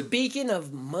 Speaking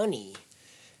of money,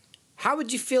 how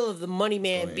would you feel if the money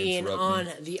man gonna being interrupt on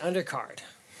me. the undercard?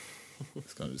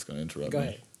 It's just gonna interrupt Go me.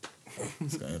 ahead.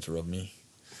 It's gonna interrupt me.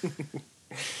 Is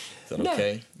that No,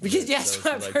 okay? because Is that's what my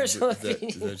you like to do? personal Is that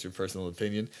opinion. your personal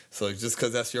opinion? So just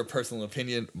because that's your personal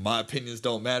opinion, my opinions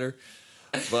don't matter.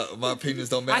 But my opinions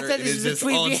don't matter. thought And this it's was just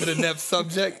between on me- to the next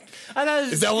subject. I thought it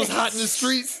was Is that what's hot in the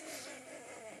streets?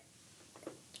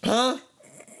 Huh?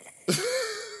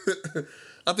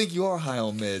 I think you are high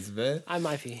on meds, man. I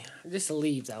might be. Just to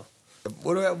leave, though.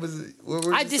 What was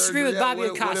I disagree with Bobby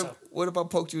Picasso. What if I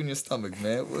poked you in your stomach,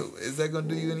 man? Is that gonna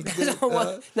do you any I good? don't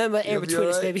want nothing but air you'll be between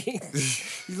us, alright? baby.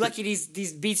 You're lucky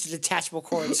these beats are detachable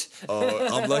cords. Oh,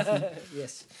 I'm lucky.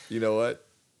 Yes. You know what?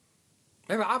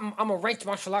 Remember, I'm a ranked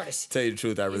martial artist. Tell you the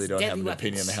truth, I really It's don't have deadly an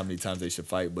opinion weapons. on how many times they should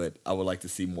fight, but I would like to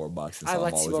see more boxing. So I'd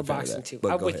like I'm to see always more a fan of boxing, that. too.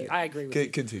 But I'm go with ahead. you. I agree with you.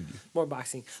 Continue. More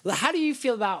boxing. How do you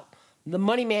feel about the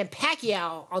money man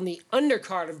Pacquiao on the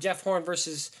undercard of Jeff Horn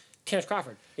versus Terrence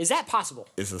Crawford? Is that possible?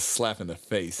 It's a slap in the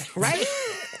face. Right?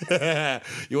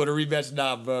 You want a rematch?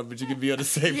 Nah, bro, but you can be on the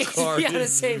same You card. be on the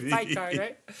as same me. fight card,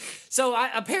 right? So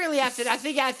apparently I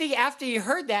think after you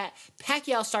heard that,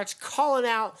 Pacquiao starts calling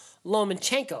out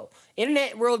Lomachenko.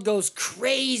 Internet world goes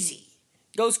crazy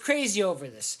over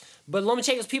this. But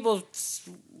Lomachenko's people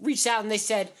reached out and they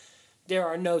said there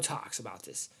are no talks about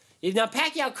this. Now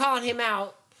Pacquiao calling him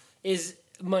out is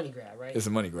money grab, right? It's a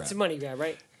money grab. It's a money grab,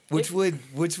 right? Which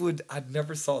would I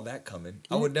never saw that coming.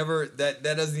 I would never. That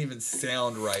doesn't even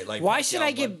sound right. Like, why should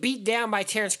I get beat down by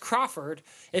Terrence Crawford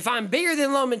if I'm bigger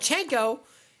than Lomachenko,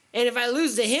 and if I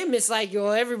lose to him, it's like,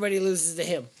 well, everybody loses to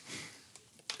him.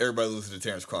 Everybody loses to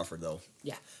Terrence Crawford, though.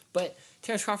 Yeah, but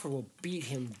Terrence Crawford will beat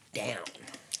him down.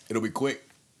 It'll be quick.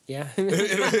 Yeah.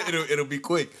 it'll be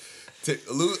quick.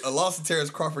 A loss to Terrence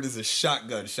Crawford is a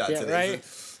shotgun shot today. Right?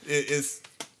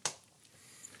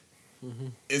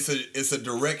 It's a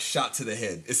direct shot to the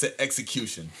head. It's an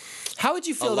execution. How would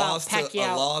you feel about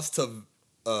Pacquiao? A loss to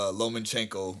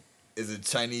Lomachenko is a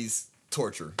Chinese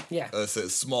torture. Yeah. It's a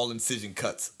small incision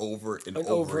cuts over and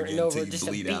over again until you just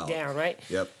bleed to beat out. down, right?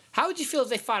 Yep. How would you feel if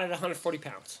they fought at 140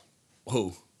 pounds?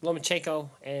 Who? Lomachenko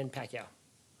and Pacquiao.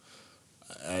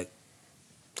 I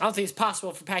don't think it's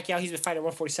possible for Pacquiao. He's been fighting at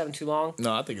 147 too long.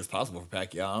 No, I think it's possible for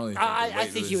Pacquiao. I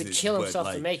think he would kill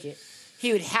himself to make it.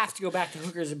 He would have to go back to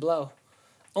hookers and blow.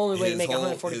 Only way to make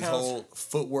 140 pounds. His whole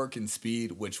footwork and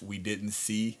speed, which we didn't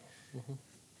see.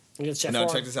 Against Jeff Horn.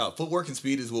 Horn. Check this out. Footwork and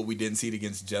speed is what we didn't see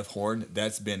against Jeff Horn.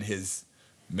 That's been his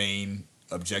main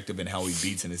objective in how he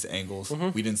beats in his angles.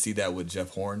 We didn't see that with Jeff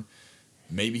Horn.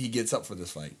 Maybe he gets up for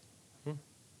this fight.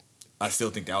 I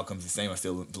still think the outcome's the same. I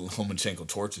still Lomachenko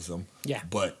torches him. Yeah.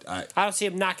 But I don't see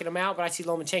him knocking him out, but I see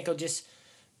Lomachenko just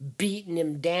beating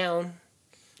him down.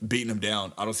 Beating him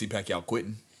down. I don't see Pacquiao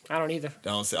quitting. I don't either. I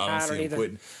don't see him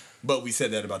quitting. But we said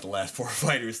that about the last 4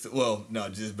 fighters. Well, no,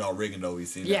 just about Rigondeaux we've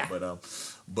seen that.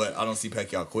 But I don't see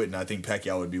Pacquiao quitting. I think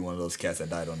Pacquiao would be one of those cats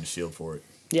that died on the shield for it.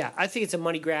 Yeah, I think it's a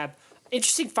money grab.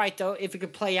 Interesting fight, though, if it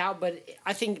could play out. But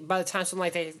I think by the time something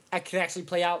like that could actually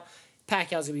play out,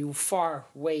 Pacquiao's going to be far.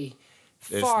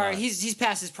 He's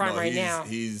past his prime now.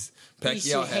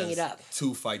 Pacquiao has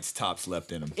 2 fights tops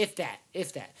left in him. If that.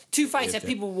 2 fights that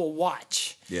people will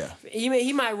watch. Yeah.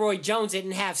 He might Roy Jones it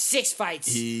and have 6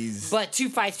 fights. But 2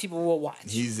 fights people will watch.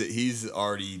 He's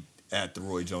already at the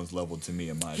Roy Jones level to me,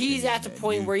 in my opinion. He's at the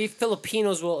point where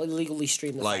Filipinos will illegally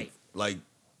stream the fight. Like,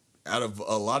 out of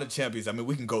a lot of champions, I mean,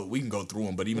 we can go through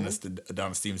them, but even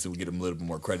Adonis Stevenson would get him a little bit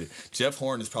more credit. Jeff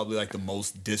Horn is probably like the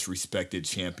most disrespected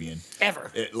champion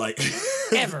ever.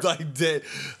 Ever.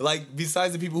 Like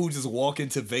besides the people who just walk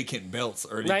into vacant belts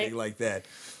or anything like that.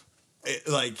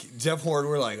 Like Jeff Horn,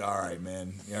 we're like, all right,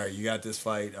 man, all right, you got this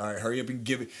fight. All right, hurry up and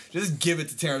give it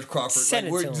to Terrence Crawford.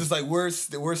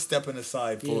 We're stepping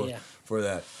aside for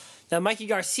that. Now, Mikey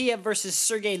Garcia versus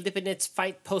Sergey Lipinets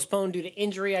fight postponed due to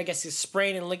injury. I guess his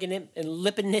sprain and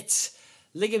Lipinets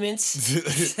ligaments.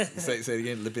 say it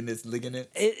again. Lipinets ligament.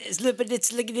 It's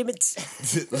Lipinets ligaments.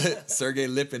 Sergey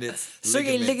Lipinets.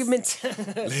 Sergey ligaments.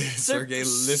 Sergey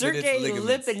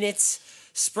Lipinets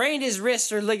sprained his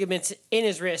wrist or ligaments in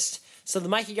his wrist. So the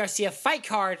Mikey Garcia fight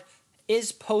card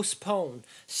is postponed.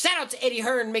 Shout out to Eddie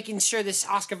Hearn making sure this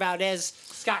Oscar Valdez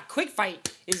Scott Quick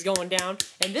fight is going down,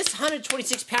 and this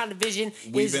 126-pound division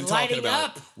is lighting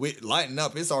up. Lighting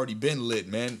up. It's already been lit,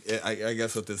 man. I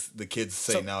guess what the kids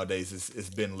say nowadays is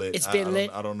it's been lit. It's been lit.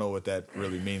 I don't know what that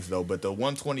really means though. But the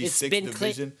 126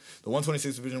 division,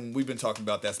 we've been talking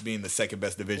about that's being the second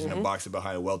best division in boxing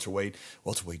behind a welterweight.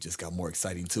 Welterweight just got more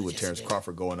exciting too with Terrence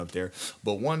Crawford going up there.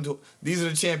 But these are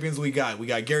the champions we got. We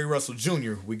got Gary Russell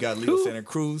Jr. We got Leo Santa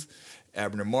Cruz,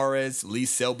 Abner Mares, Lee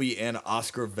Selby, and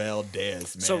Oscar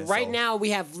Valdez. Man. So now we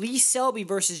have Lee Selby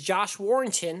versus Josh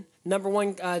Warrington, the number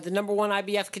one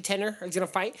IBF contender, is going to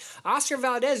fight. Oscar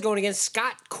Valdez going against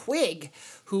Scott Quigg,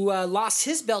 who lost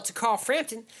his belt to Carl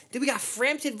Frampton. Then we got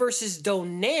Frampton versus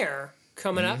Donaire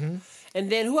coming up. And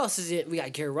then who else is it? We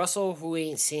got Gary Russell, who we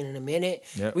ain't seen in a minute.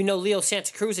 Yep. We know Leo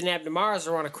Santa Cruz and Abner Mares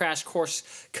are on a crash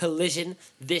course collision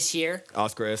this year.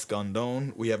 Oscar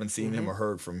Escandon, we haven't seen him or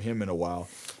heard from him in a while.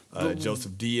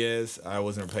 Joseph Diaz, I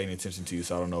wasn't paying attention to you,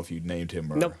 so I don't know if you named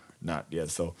him or not yet.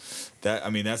 So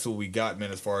that's what we got,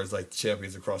 man, as far as like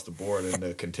champions across the board and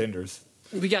the contenders.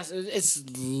 It's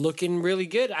looking really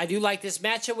good. I do like this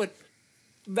matchup with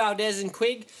Valdez and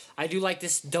Quigg. I do like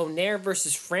this Donaire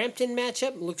versus Frampton matchup.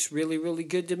 It looks really, really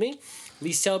good to me.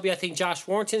 Lee Selby, I think Josh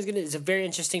Warrington is a very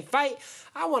interesting fight.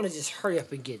 I want to just hurry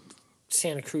up and get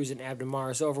Santa Cruz and Abner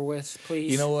Mares over with, please.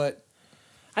 You know what?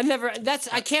 I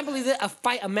can't believe that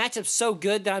a matchup's so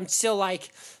good that I'm still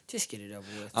like, just get it over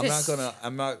with.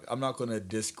 I'm not gonna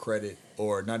discredit,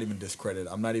 or not even discredit.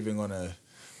 I'm not even gonna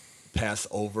pass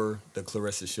over the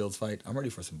Claressa Shields fight. I'm ready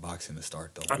for some boxing to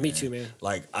start though. Me too, man.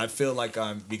 Like I feel like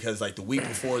because like the week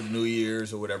before the New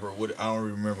Year's or whatever, I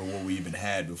don't remember what we even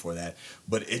had before that.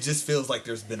 But it just feels like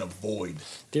there's been a void.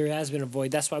 There has been a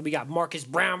void. That's why we got Marcus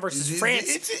Brown versus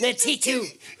France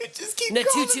Natutu. It just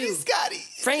keeps calling me Scotty.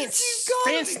 France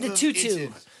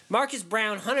Natutu. Marcus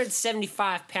Brown,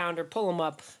 175-pounder. Pull him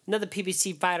up. Another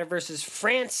PBC fighter versus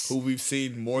France. Who we've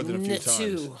seen more than a few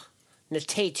times.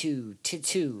 Natatu.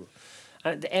 Titu.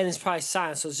 The N is probably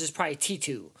silent, so it's just probably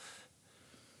T2.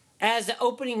 As the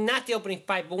opening, not the opening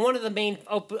fight, but one of the main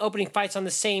opening fights on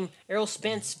the same Errol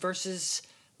Spence versus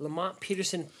Lamont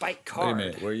Peterson fight card.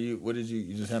 Wait a minute. What did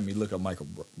you just have me look up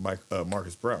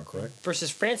Marcus Brown, correct?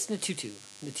 Versus France Natutu.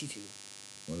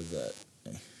 What is that?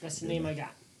 That's the name I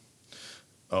got.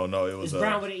 Oh, no, it was... It's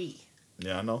Brown with an E.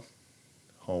 Yeah, I know.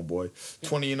 Homeboy.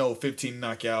 20-0, 15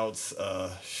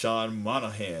 knockouts. Sean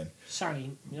Monahan. Sorry.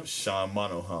 Yep. Sean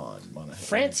Monahan.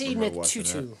 Francie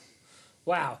Natutu.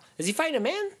 Wow. Is he fighting a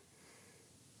man?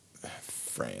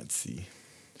 Francie.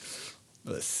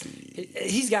 Let's see.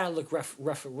 He's got to look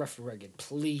rough and rugged,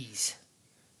 please.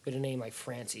 With a name like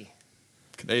Francie.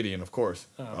 Canadian, of course.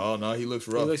 Oh, no, he looks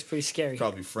rough. He looks pretty scary.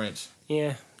 Probably French.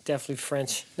 Yeah, definitely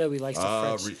French. Nobody likes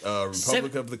the French.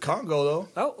 Republic of the Congo, though.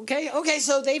 Oh, okay,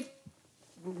 so they've...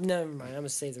 Never mind, I'm going to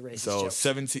save the racist So joke.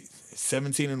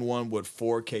 17-1 with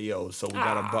 4 KOs. So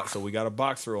we got a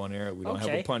boxer on there. We don't have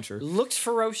a puncher. Looks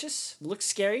ferocious, looks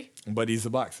scary. But he's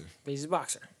a boxer. He's a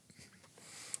boxer.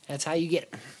 That's how you get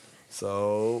it.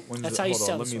 So That's how you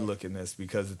sell let me look in this,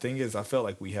 because the thing is, I felt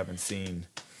like we haven't seen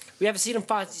him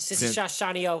fight since he shot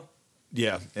Shani O.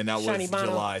 Yeah, and that Shani was Bono.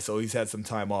 July, so he's had some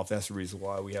time off. That's the reason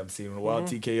why we haven't seen him in a while.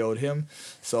 TKO'd him,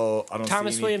 so I don't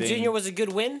Thomas see Williams anything. Jr. was a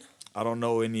good win. I don't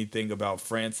know anything about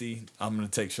Francie. I'm going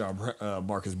to take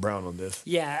Marcus Brown on this.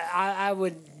 Yeah, I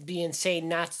would be insane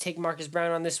not to take Marcus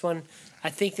Brown on this one. I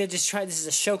think they just this is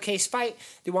a showcase fight.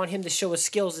 They want him to show his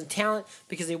skills and talent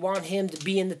because they want him to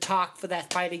be in the talk for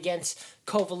that fight against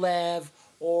Kovalev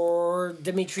or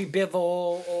Dmitry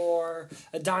Bivol or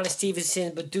Adonis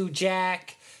Stevenson, Badu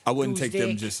Jack. I wouldn't take them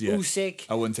Usyk, just yet. Usyk.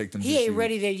 I wouldn't take them He just ain't yet.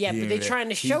 ready there yet, but they're trying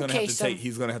to showcase him.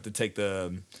 He's going to have to take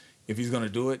the... If he's going to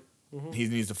do it, he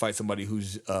needs to fight somebody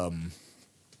who's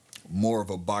more of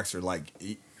a boxer.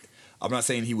 I'm not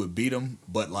saying he would beat him,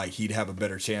 but like he'd have a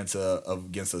better chance of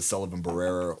against a Sullivan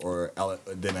Barrera or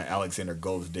than an Alexander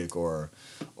Gvozdyk or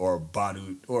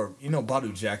Badu or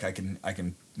Badu Jack. I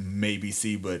can maybe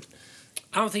see, but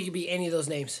I don't think he'd be any of those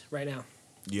names right now.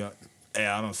 yeah,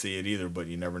 I don't see it either. But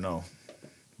you never know.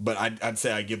 But I'd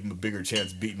say I give him a bigger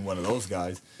chance beating one of those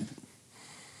guys.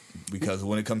 Because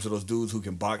when it comes to those dudes who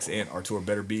can box and Artur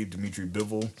Beterbiev, Dmitry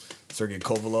Bivol, Sergey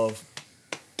Kovalev,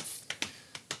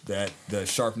 that the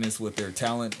sharpness with their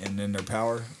talent and then their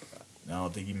power, I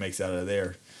don't think he makes out of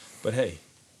there. But hey,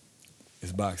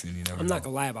 it's boxing. You never know. I'm not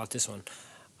gonna lie about this one.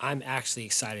 I'm actually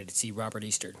excited to see Robert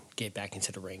Easter get back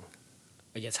into the ring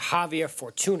against Javier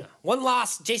Fortuna. One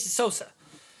loss, Jason Sosa.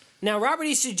 Now Robert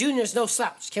Easter Jr. is no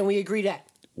slouch. Can we agree that?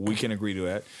 We can agree to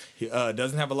that. He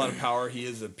doesn't have a lot of power. He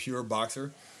is a pure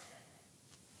boxer.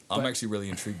 I'm actually really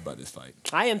intrigued by this fight.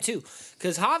 I am too.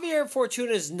 Because Javier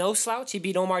Fortuna is no slouch. He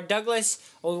beat Omar Douglas.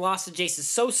 Only lost to Jason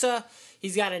Sosa.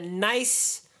 He's got a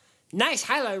nice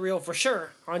highlight reel for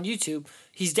sure on YouTube.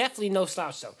 He's definitely no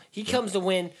slouch though. He comes to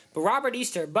win. But Robert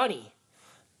Easter, Bunny,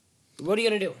 what are you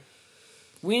going to do?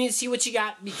 We need to see what you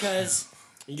got because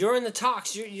you're in the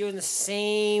talks. You're in the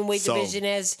same weight division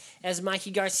as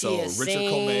Mikey Garcia. So Richard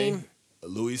Comey,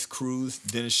 Luis Cruz,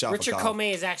 Dennis Shapovalov. Richard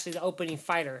Comey is actually the opening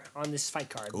fighter on this fight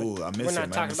card. Ooh, I miss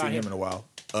him. I haven't seen him in a while.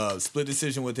 Split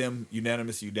decision with him,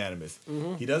 unanimous.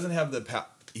 Mm-hmm. He doesn't have the power.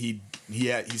 He's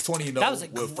 20-0. That was a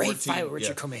great fight with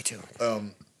Richard Comey too.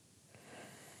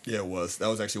 Yeah, it was. That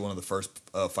was actually one of the first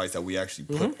fights that we actually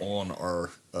put on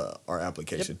our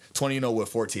application. 20-0 with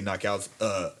 14 knockouts.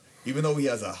 Even though he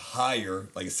has a higher,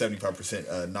 like a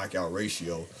 75% knockout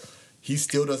ratio, he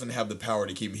still doesn't have the power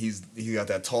to keep him. He's got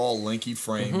that tall, lanky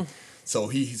frame, so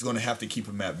he's going to have to keep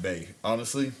him at bay.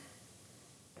 Honestly,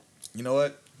 you know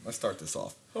what? Let's start this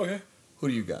off. Okay. Who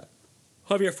do you got?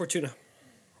 Javier Fortuna.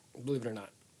 Believe it or not.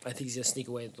 I think he's going to sneak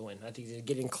away with the win. I think he's going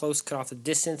to get in close, cut off the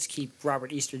distance, keep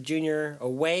Robert Easter Jr.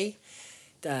 away.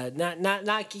 I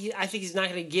think he's not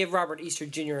going to give Robert Easter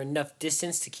Jr. enough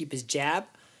distance to keep his jab,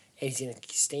 and he's going to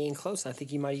stay in close. I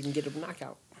think he might even get a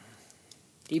knockout.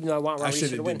 Even though I want Robert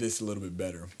Easter to win. I should have did this a little bit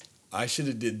better. I should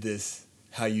have did this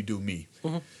how you do me.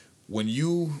 When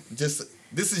you this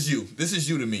is you. This is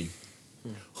you to me.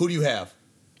 Who do you have?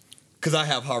 Because I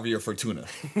have Javier Fortuna.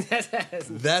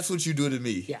 That's what you do to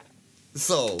me. Yeah.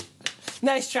 So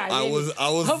nice try. I was.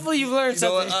 Hopefully you've learned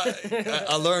something.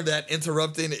 I learned that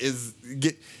interrupting is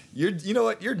you're. You know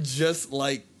what? You're just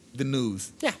like the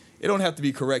news. Yeah. It don't have to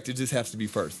be correct. It just has to be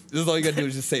first. This is all you got to do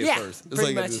is just say it first. This is all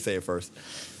you got to do is say it first.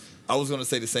 I was going to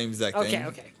say the same exact thing.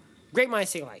 Okay. Great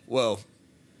minds think alike. Well,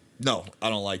 No, I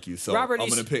don't like you. So Robert I'm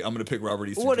gonna pick Robert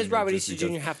Easter. What Jr. does Robert just Easter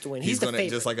because Jr. have to win? He's the gonna,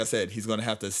 favorite. just like I said, he's gonna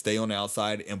have to stay on the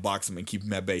outside and box him and keep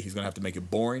him at bay. He's gonna have to make it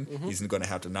boring. He's gonna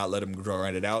have to not let him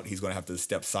grind it out. He's gonna have to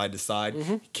step side to side.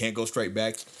 He can't go straight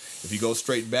back. If he goes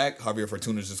straight back, Javier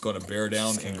Fortuna's just gonna bear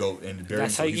down and go and bear.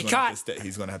 That's how you get caught.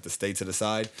 He's gonna have to stay to the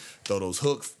side, throw those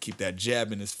hooks, keep that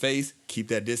jab in his face, keep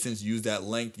that distance, use that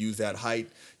length, use that height,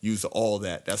 use all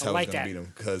that. That's how he's gonna beat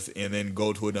him. And then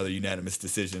go to another unanimous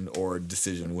decision or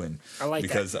decision win. I like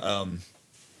because, that.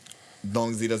 As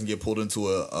long as he doesn't get pulled into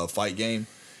a fight game,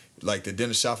 like the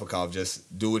Denis Shafikov,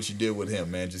 just do what you did with him,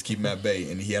 man. Just keep him at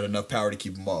bay, and he had enough power to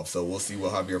keep him off. So we'll see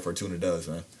what Javier Fortuna does,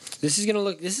 man. This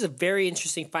is a very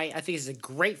interesting fight. I think it's a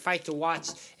great fight to watch,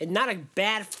 and not a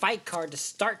bad fight card to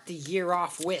start the year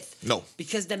off with. No.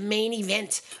 Because the main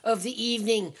event of the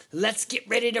evening, let's get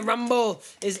ready to rumble,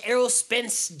 is Errol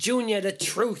Spence Jr., the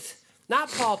Truth. Not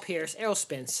Paul Pierce, Errol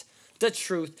Spence, the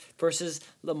Truth, versus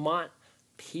Lamont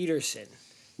Peterson.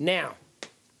 Now,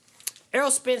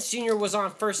 Errol Spence Jr. was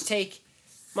on First Take.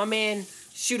 My man,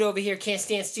 shoot over here, can't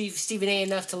stand Stephen A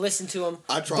enough to listen to him.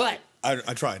 I tried.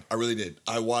 I tried. I really did.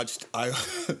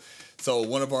 So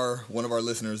one of our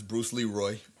listeners, Bruce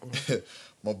Leroy,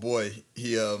 my boy,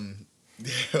 he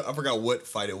I forgot what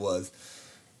fight it was.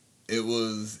 It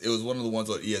was one of the ones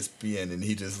on ESPN, and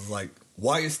he just was like,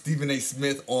 "Why is Stephen A.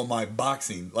 Smith on my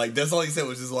boxing?" Like that's all he said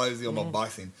was just, "Why is he on my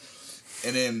boxing?"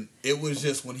 And then it was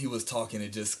just when he was talking,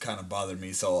 it just kind of bothered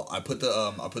me. So I put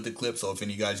the clip. So if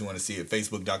any of you guys want to see it,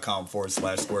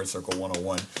 facebook.com/Squared Circle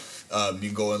 101. You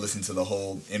can go and listen to the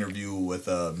whole interview with.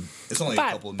 It's only a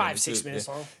couple of minutes. 5-6 minutes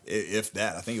long. If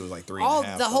that, I think it was like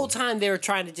 3.5. The whole time they were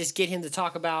trying to just get him to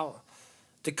talk about,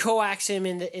 to coax him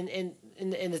in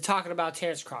the talking about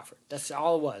Terrence Crawford. That's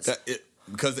all it was.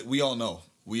 Because we all know.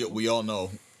 We all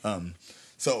know.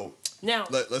 So now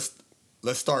let's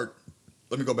start.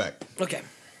 Let me go back. Okay.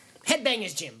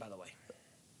 Headbangers Gym, by the way.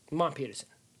 Lamont Peterson.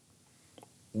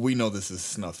 We know this is a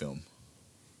snuff film.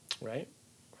 Right?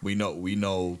 We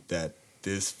know that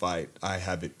this fight, I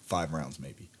have it 5 rounds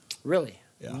maybe. Really?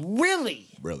 Yeah. Really?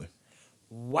 Really.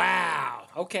 Wow.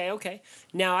 Okay.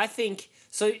 Now I think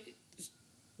so.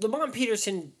 Lamont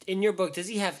Peterson, in your book, does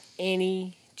he have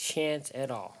any chance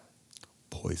at all?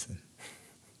 Poison.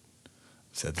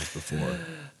 I've said this before.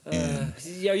 Are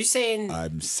you saying?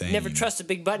 I'm saying never trust a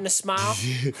big button to smile.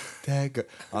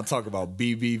 I'm talking about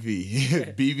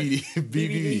BBV,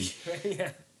 BBD.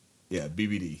 Yeah. Yeah,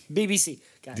 BBD. BBC.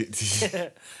 Got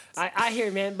it. I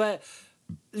hear, man, but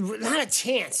not a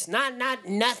chance. Not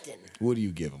nothing. What do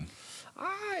you give him?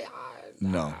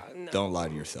 No, don't lie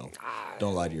to yourself.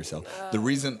 Don't lie to yourself. The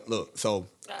reason, look, so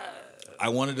I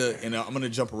wanted to, and I'm going to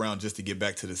jump around just to get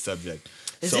back to the subject.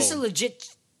 Is this a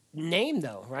legit name,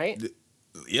 though, right?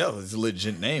 Yeah, it's a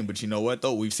legit name, but you know what,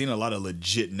 though? We've seen a lot of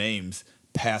legit names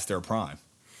past their prime.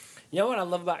 You know what I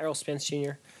love about Errol Spence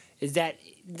Jr.? Is that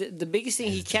the biggest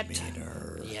thing he kept.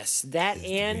 Demeanor. Yes, that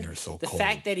and the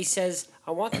fact that he says,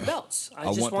 "I want the belts.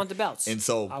 I just want the belts." And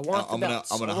so I want the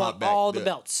belts. I'm gonna I hop want back. all the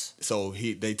belts. So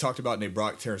they talked about and they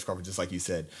brought Terrence Crawford just like you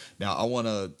said. Now I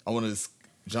wanna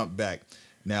jump back.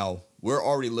 Now we're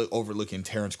already overlooking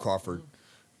Terrence Crawford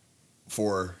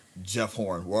for Jeff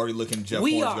Horn. We're already looking at Jeff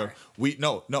Horn.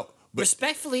 No. But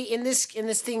respectfully, in this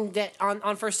thing that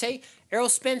on First Take, Errol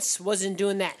Spence wasn't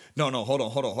doing that. No, hold on.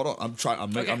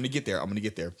 I'm gonna get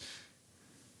there.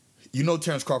 You know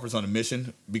Terrence Crawford's on a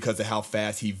mission because of how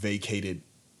fast he vacated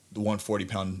the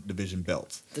 140-pound division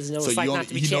belts. Doesn't know fight not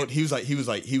to be champ. He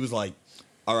was like,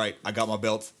 all right, I got my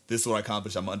belts. This is what I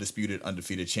accomplished. I'm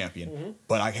undefeated champion. Mm-hmm.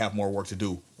 But I have more work to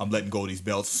do. I'm letting go of these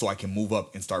belts so I can move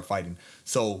up and start fighting.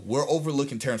 So we're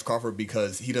overlooking Terrence Crawford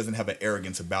because he doesn't have an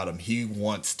arrogance about him. He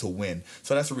wants to win.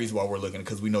 So that's the reason why we're looking,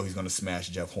 because we know he's going to smash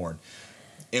Jeff Horn.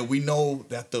 And we know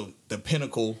that the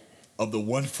pinnacle of the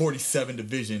 147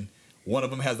 division, one of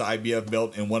them has the IBF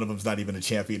belt and one of them's not even a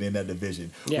champion in that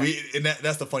division. Yeah.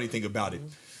 That's the funny thing about it.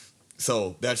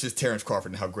 So that's just Terrence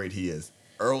Crawford and how great he is.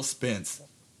 Errol Spence,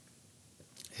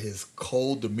 his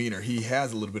cold demeanor, he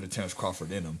has a little bit of Terrence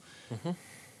Crawford in him. Mm-hmm.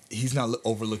 He's not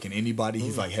overlooking anybody.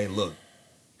 He's like, hey, look,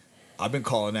 I've been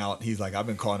calling out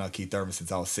Keith Thurman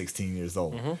since I was 16 years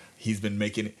old. Mm-hmm. He's been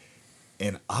making it,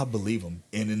 and I believe him.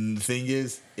 And then the thing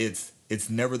is, it's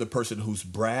never the person who's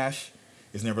brash.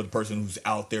 It's never the person who's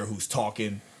out there, who's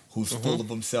talking, who's full of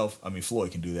himself. I mean,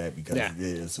 Floyd can do that because it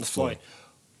is Floyd.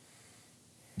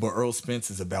 But Errol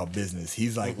Spence is about business.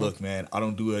 He's like, look, man, I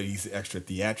don't do these extra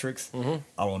theatrics.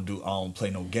 I don't play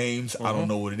no games. I don't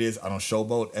know what it is. I don't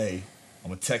showboat. Hey,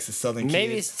 I'm a Texas Southern kid.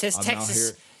 Maybe it's just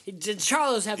Texas.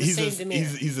 Charlos have the same demeanor.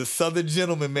 He's a Southern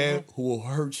gentleman, man, who will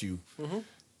hurt you.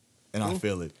 And I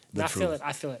feel it. I feel it.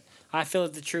 I feel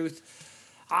it. The truth.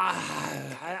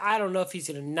 I don't know if he's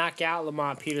going to knock out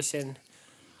Lamont Peterson.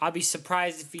 I'll be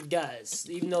surprised if he does.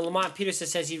 Even though Lamont Peterson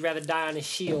says he'd rather die on his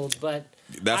shield, but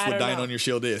that's what dying on your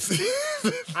shield is.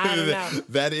 I don't know.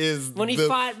 That is when he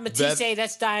fought Matisse,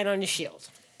 that's dying on your shield.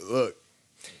 Look,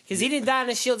 because he didn't die on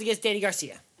his shield against Danny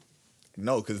Garcia.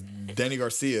 No, because Danny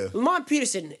Garcia. Lamont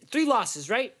Peterson, 3 losses,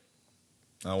 right?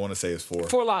 I want to say it's 4.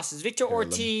 4 losses. Victor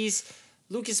Ortiz,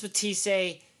 Lucas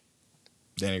Matisse,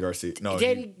 Danny Garcia. No,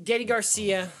 Danny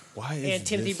Garcia, and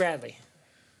Timothy this? Bradley.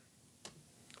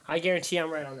 I guarantee I'm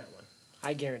right on that one.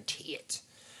 I guarantee it.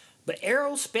 But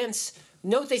Errol Spence,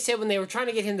 note they said when they were trying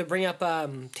to get him to bring up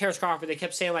Terrence Crawford, they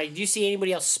kept saying, like, do you see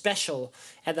anybody else special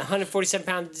at the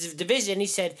 147-pound division? He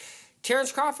said,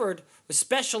 Terrence Crawford was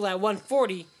special at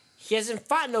 140. He hasn't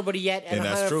fought nobody yet at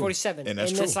 147. And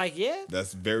that's true. It's like, yeah.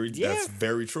 That's very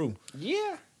true.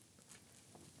 Yeah.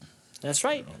 That's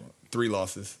right. 3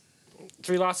 losses.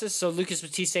 3 losses. So Lucas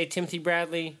Matisse, Timothy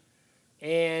Bradley,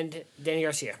 and Danny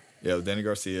Garcia. Yeah, Danny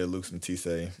Garcia, Lucas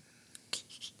Matisse,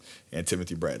 and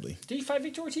Timothy Bradley. Did he fight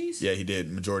Victor Ortiz? Yeah, he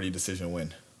did. Majority decision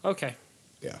win. Okay.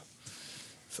 Yeah.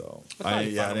 So I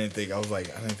didn't think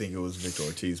it was Victor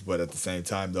Ortiz, but at the same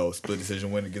time though, split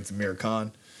decision win against Amir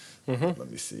Khan. Mm-hmm.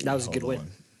 Let me see. That was a good win.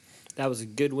 That was a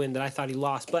good win that I thought he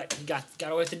lost, but he got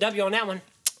away with the W on that one.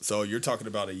 So you're talking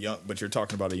about a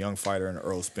young fighter in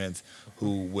Errol Spence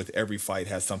who with every fight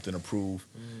has something to prove,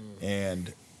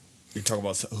 and you're talking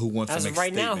about who wants to make a statement. As of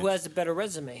right now, who has the better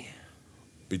resume?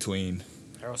 Between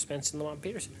Errol Spence and Lamont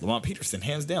Peterson. Lamont Peterson,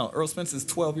 hands down. Errol Spence is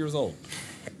 12 years old.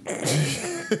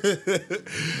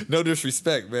 No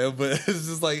disrespect, man, but it's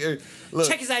just like, hey, look.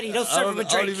 Check his ID. Don't serve him a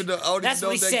drink. I don't even know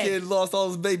that kid lost all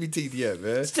his baby teeth yet,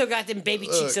 man. Still got them baby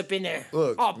cheeks up in there.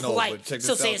 Look, all polite.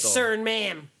 Still saying sir and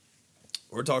ma'am.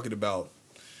 We're talking about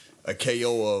a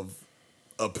KO of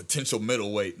a potential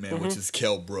middleweight, man, which is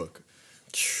Kell Brook.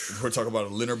 We're talking about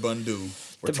a Leonard Bundu.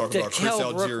 We're talking about Chris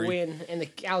Algieri win and the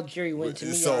Algieri win to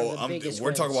me. So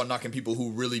we're talking about knocking people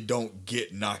who really don't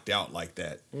get knocked out like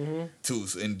that, too,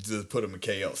 and just put them in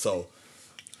KO. So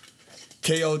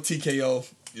KO, TKO,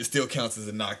 it still counts as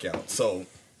a knockout. So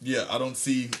yeah, I don't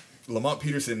see Lamont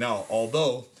Peterson now.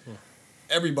 Although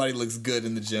everybody looks good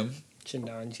in the gym.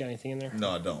 Chindan, you got anything in there?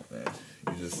 No, I don't, man.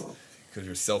 You just because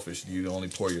you're selfish. You only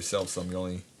pour yourself some.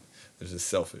 It's just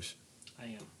selfish. I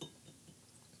am.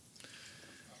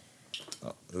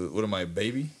 What am I, a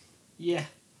baby? Yeah.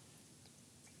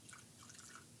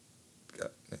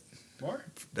 More?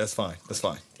 That's fine.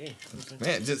 Damn.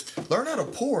 Man, just learn how to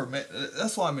pour, man.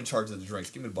 That's why I'm in charge of the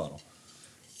drinks. Give me the bottle.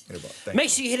 Make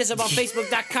sure you hit us up on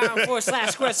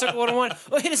Facebook.com/Squared Circle 101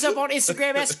 or hit us up on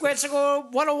Instagram at Squared Circle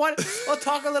 101 or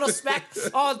talk a little smack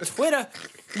on Twitter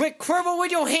with Cuervo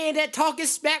with your hand at Talking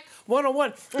Smack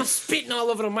 101. I'm spitting all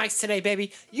over the mics today,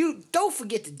 baby. You don't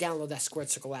forget to download that Squared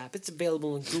Circle app. It's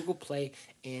available in Google Play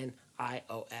and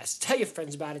iOS. Tell your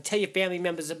friends about it. Tell your family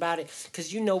members about it,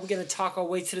 because we're going to talk our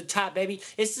way to the top, baby.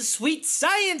 It's the sweet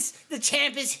science. The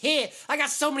champ is here. I got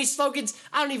so many slogans,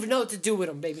 I don't even know what to do with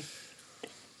them, baby.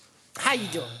 How you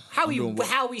doing?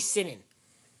 How we sitting?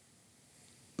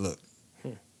 Look.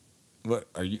 What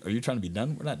are you trying to be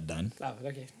done? We're not done. Oh,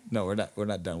 okay. No, we're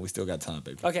not done. We still got time,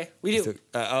 baby. Okay, we do.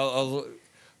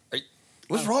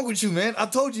 What's wrong with you, man? I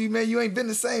told you, man, you ain't been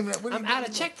the same. I'm out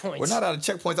of checkpoints. We're not out of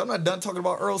checkpoints. I'm not done talking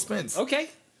about Errol Spence. Okay.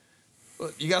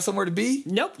 You got somewhere to be?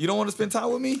 Nope. You don't want to spend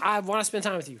time with me? I want to spend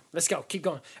time with you. Let's go. Keep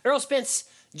going. Errol Spence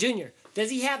Jr., does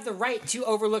he have the right to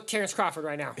overlook Terrence Crawford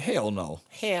right now? Hell no.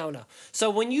 Hell no. So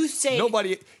when you say...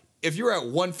 Nobody... If you're at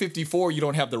 154, you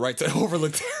don't have the right to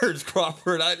overlook Terrence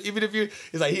Crawford. Even if it's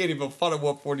like he ain't even fought at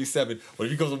 147. But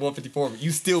if he goes to 154,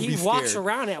 you still be scared. He walks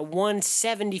around at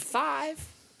 175.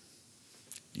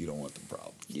 You don't want the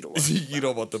problems. You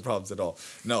don't want the problems at all.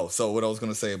 No. So what I was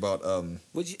gonna say about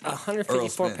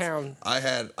 154 pound. I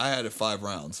had it 5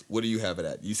 rounds. What do you have it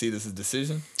at? You see this is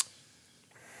decision?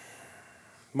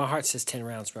 My heart says 10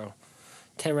 rounds, bro.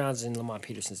 10 rounds and Lamont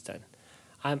Peterson's done.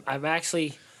 I'm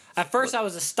actually... At first, I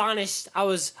was astonished. I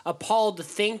was appalled to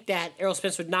think that Errol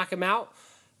Spence would knock him out,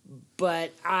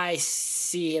 but I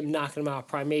see him knocking him out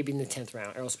probably maybe in the 10th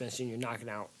round. Errol Spence Jr. knocking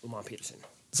out Lamont Peterson.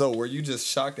 So were you just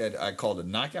shocked that I called it a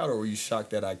knockout, or were you shocked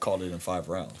that I called it in 5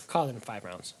 rounds? Called it in 5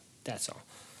 rounds. That's all.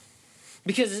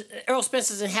 Because Errol Spence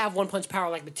doesn't have one-punch power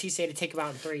like Matisse to take him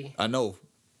out in 3. I know.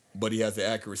 But he has the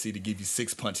accuracy to give you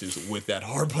 6 punches with that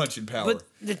hard punching power. But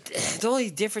the only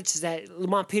difference is that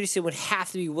Lamont Peterson would have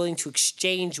to be willing to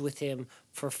exchange with him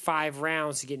for 5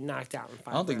 rounds to get knocked out in 5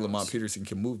 rounds. I don't think Lamont Peterson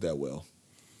can move that well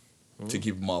to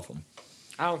keep him off him.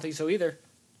 I don't think so either.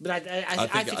 But I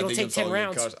think it'll take 10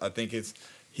 rounds. I think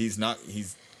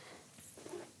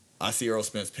I see Errol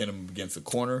Spence pin him against the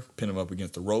corner, pin him up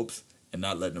against the ropes, and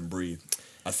not letting him breathe.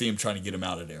 I see him trying to get him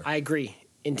out of there. I agree.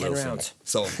 In 10 rounds.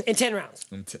 So in 10 rounds.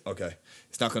 Okay.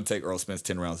 It's not going to take Errol Spence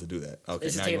 10 rounds to do that. Okay,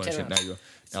 It's now just you take him want 10 to rounds.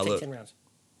 now Take look. 10 rounds.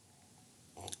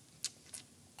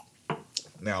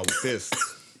 Now with this.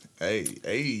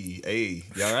 Hey.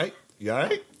 You all right? You all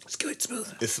right? It's good,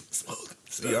 smooth. It's smooth.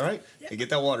 So you all right? Yeah. Hey, get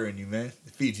that water in you, man.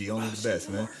 Fiji, only the best,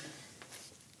 man.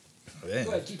 Yeah.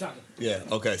 Go ahead, keep talking. Yeah.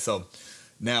 Okay. So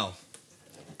now,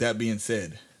 that being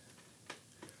said,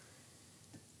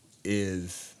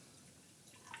 is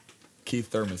Keith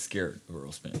Thurman scared of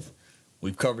Errol Spence?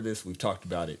 We've covered this. We've talked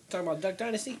about it. Talking about Duck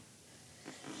Dynasty?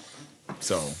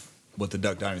 So, with the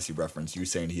Duck Dynasty reference, you're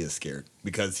saying he is scared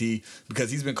because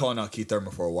he's been calling out Keith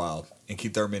Thurman for a while, and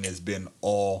Keith Thurman has been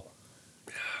all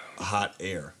hot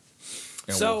air.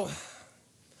 And So,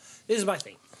 this is my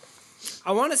thing.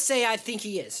 I want to say I think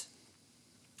he is,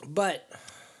 but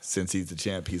since he's the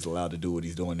champ, he's allowed to do what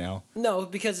he's doing now. no,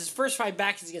 because his first fight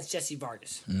back is against Jesse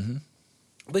Vargas. Mm-hmm.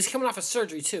 But he's coming off of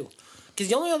surgery too, because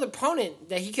the only other opponent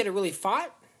that he could have really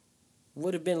fought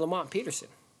would have been Lamont Peterson.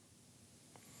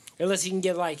 Unless he can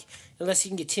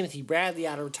get Timothy Bradley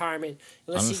out of retirement.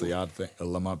 Honestly, I'd think a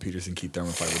Lamont Peterson Keith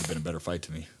Thurman fight would have been a better fight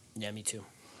to me. Yeah, me too.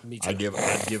 Me too. I'd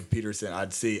give Peterson.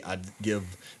 I'd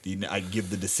give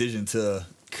the decision to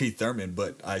Keith Thurman,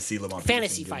 but I see Lamont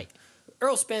Fantasy Peterson fight.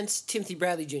 Earl Spence, Timothy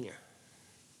Bradley Jr.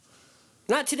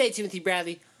 Not today, Timothy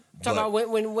Bradley. I'm talking about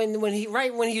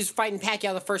when he was fighting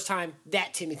Pacquiao the first time.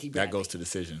 That Timothy Bradley. That goes to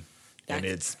decision, and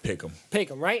it's pick 'em. Pick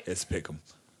him, right? It's pick 'em.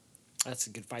 That's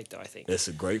a good fight, though. I think It's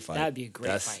a great fight. That'd be a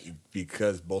great fight.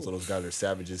 Because both of those guys are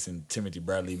savages, and Timothy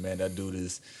Bradley, man, that dude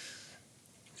is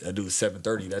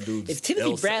 730. That dude. If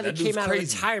Timothy Bradley came out of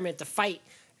retirement to fight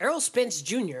Errol Spence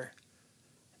Jr.,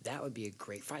 that would be a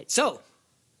great fight. So,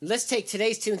 let's take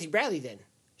today's Timothy Bradley then.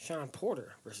 Sean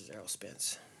Porter versus Errol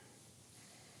Spence.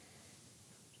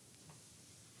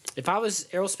 If I was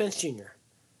Errol Spence Jr.,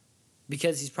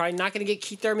 because he's probably not going to get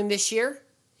Keith Thurman this year,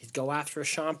 he'd go after a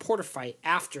Sean Porter fight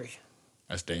after.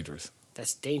 That's dangerous.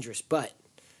 That's dangerous. But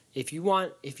if you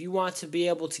want to be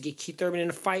able to get Keith Thurman in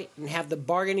a fight and have the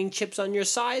bargaining chips on your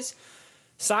side,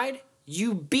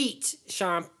 you beat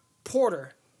Sean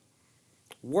Porter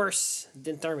worse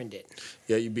than Thurman did.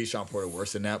 Yeah, you beat Sean Porter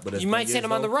worse than that, but You might send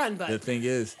him on the run, but the thing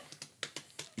is,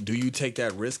 do you take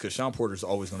that risk? Because Sean Porter's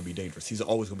always going to be dangerous. He's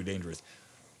always going to be dangerous.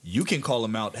 You can call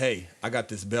him out. Hey, I got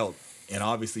this belt, and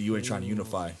obviously you ain't trying to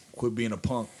unify. Quit being a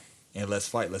punk, and let's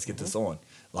fight. Let's get this on.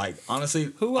 Like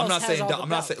honestly, Who else I'm not has saying. all the I'm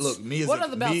not saying. belts? Look, me as What a are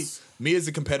the belts? me as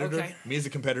a competitor. Okay. Me as a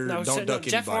competitor. No, don't duck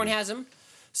Jeff anybody. Horn has him.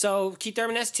 So Keith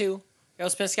Thurman has 2. Errol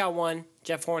Spence got 1.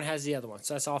 Jeff Horn has the other one.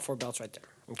 So that's all 4 belts right there.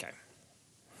 Okay.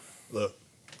 Look,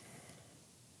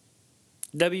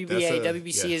 WBA,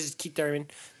 WBC is Keith Thurman.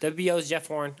 WBO is Jeff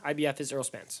Horn. IBF is Errol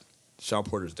Spence. Sean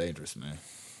Porter's dangerous, man.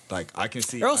 Like I can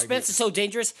see. Errol Spence is so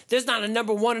dangerous. There's not a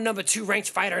number 1 and number 2 ranked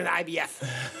fighter in the IBF.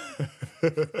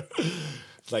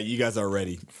 Like you guys are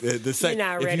ready. The You're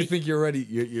not if ready. you think you're ready,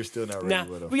 you're still not ready Now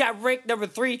with him. we got ranked number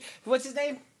 3. What's his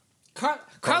name?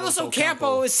 Carlos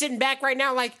Ocampo is sitting back right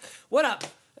now. Like, what up?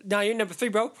 No, you're number 3,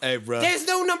 bro. Hey, bro. There's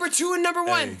no number 2 and number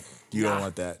 1. Hey, you don't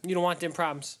want that. You don't want them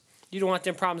problems. You don't want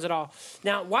them problems at all.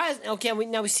 Now, why is okay?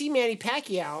 We see Manny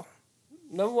Pacquiao,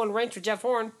 number 1 ranked for Jeff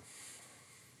Horn.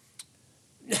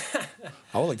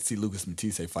 I would like to see Lucas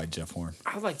Matisse fight Jeff Horn.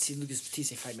 I would like to see Lucas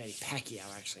Batista fight Manny Pacquiao.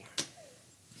 Actually,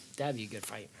 that'd be a good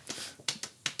fight.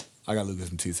 I got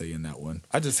Lucas Matisse in that one.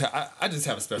 I just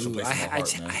have a special place in my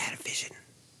heart, man. I had a vision.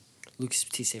 Lucas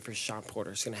Batista versus Sean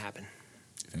Porter. It's gonna happen.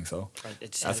 You think so? I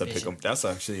just That's had a a pick 'em. vision. That's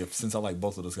actually, since I like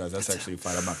both of those guys, that's actually a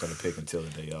fight I'm not going to pick until the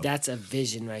day of. That's a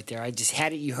vision right there. I just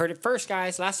had it. You heard it first,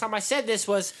 guys. Last time I said this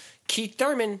was Keith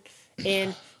Thurman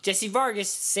and Jesse Vargas.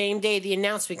 Same day the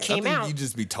announcement came out. You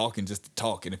just be talking just to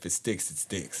talk, and if it sticks, it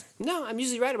sticks. No, I'm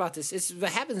usually right about this. It's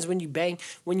what happens when you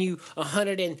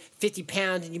 150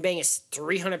 pounds and you bang a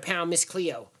 300-pound Miss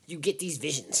Cleo. You get these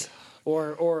visions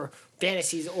or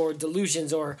fantasies or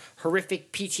delusions or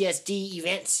horrific PTSD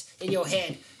events in your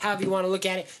head. However you want to look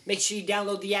at it. Make sure you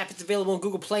download the app. It's available on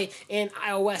Google Play and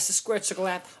iOS, the Squared Circle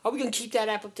app. Are we going to keep that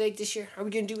app up to date this year? Are you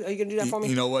going to do that for me?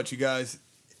 You know what, you guys?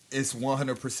 It's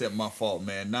 100% my fault,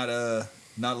 man. Not a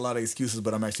lot of excuses,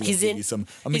 but I'm actually going to give you some.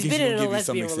 He's been in a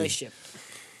lesbian relationship.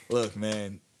 Look,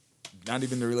 man, not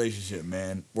even the relationship,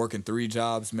 man. Working 3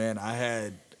 jobs, man.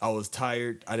 I was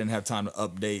tired. I didn't have time to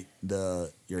update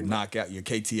your knockout, your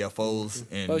KTFOs,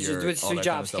 and What was your your 3 all that jobs?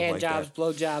 kind of stuff Hand like jobs, that.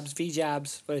 blow jobs, V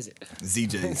jobs. What is it?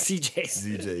 ZJs.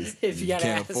 CJs. ZJs. If you gotta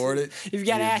can't ask. afford it. If you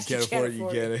gotta ask, you you can't can't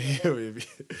afford it. You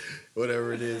can't.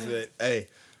 Whatever it is, man. Hey.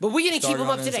 But we're going to keep starting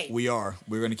them on up to this, date. We are.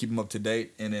 We're going to keep them up to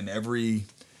date, and then we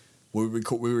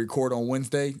record on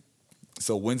Wednesday.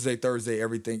 So Wednesday, Thursday,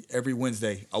 every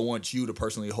Wednesday, I want you to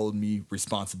personally hold me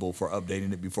responsible for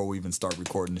updating it before we even start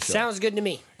recording the show. Sounds good to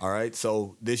me. All right.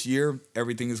 So this year,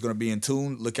 everything is going to be in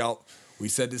tune. Look out. We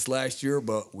said this last year,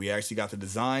 but we actually got the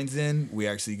designs in. We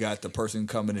actually got the person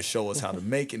coming to show us how to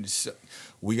make it.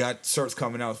 We got shirts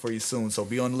coming out for you soon. So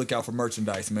be on the lookout for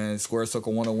merchandise, man.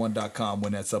 SquareCircle101.com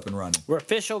when that's up and running. We're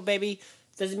official, baby.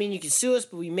 Doesn't mean you can sue us,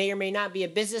 but we may or may not be a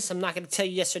business. I'm not going to tell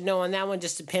you yes or no on that one.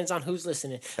 Just depends on who's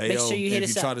listening. Hey, Make sure you hit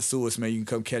us if you try up. to sue us, man, you can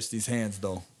come catch these hands,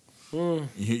 though.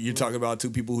 You're talking about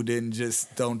two people who don't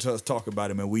just talk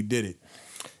about it, man. We did it.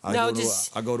 I go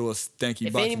to a stanky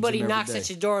If boxing anybody gym every knocks day. at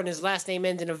your door and his last name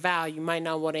ends in a vowel, you might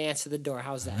not want to answer the door.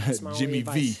 How's that? That's my Jimmy only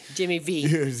advice. V. Jimmy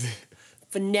V.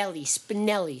 Finelli,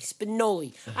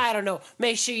 Spinelli. I don't know.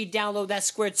 Make sure you download that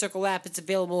Squared Circle app. It's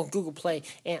available on Google Play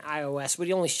and iOS. We're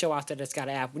the only show out there that's got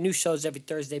an app. New shows every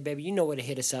Thursday, baby. You know where to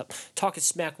hit us up. Talking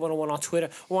Smack 101 on Twitter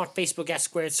or on Facebook at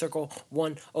Squared Circle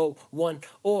 101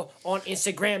 or on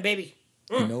Instagram, baby.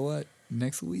 You know what?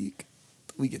 Next week,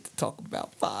 we get to talk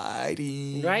about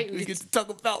fighting. Right? We get to talk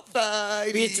about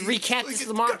fighting. We get to recap this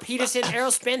Lamar Peterson,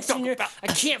 Errol Spence Jr. I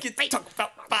can't get to wait. talk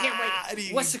about I can't fighting.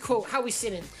 wait. What's the quote? How we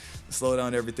sitting? Slow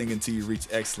down everything until you reach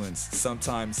excellence.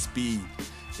 Sometimes speed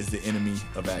is the enemy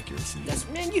of accuracy.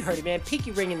 Man, you heard it, man.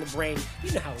 Pinky ring in the brain.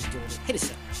 You know how we're doing it. Hit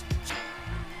us up.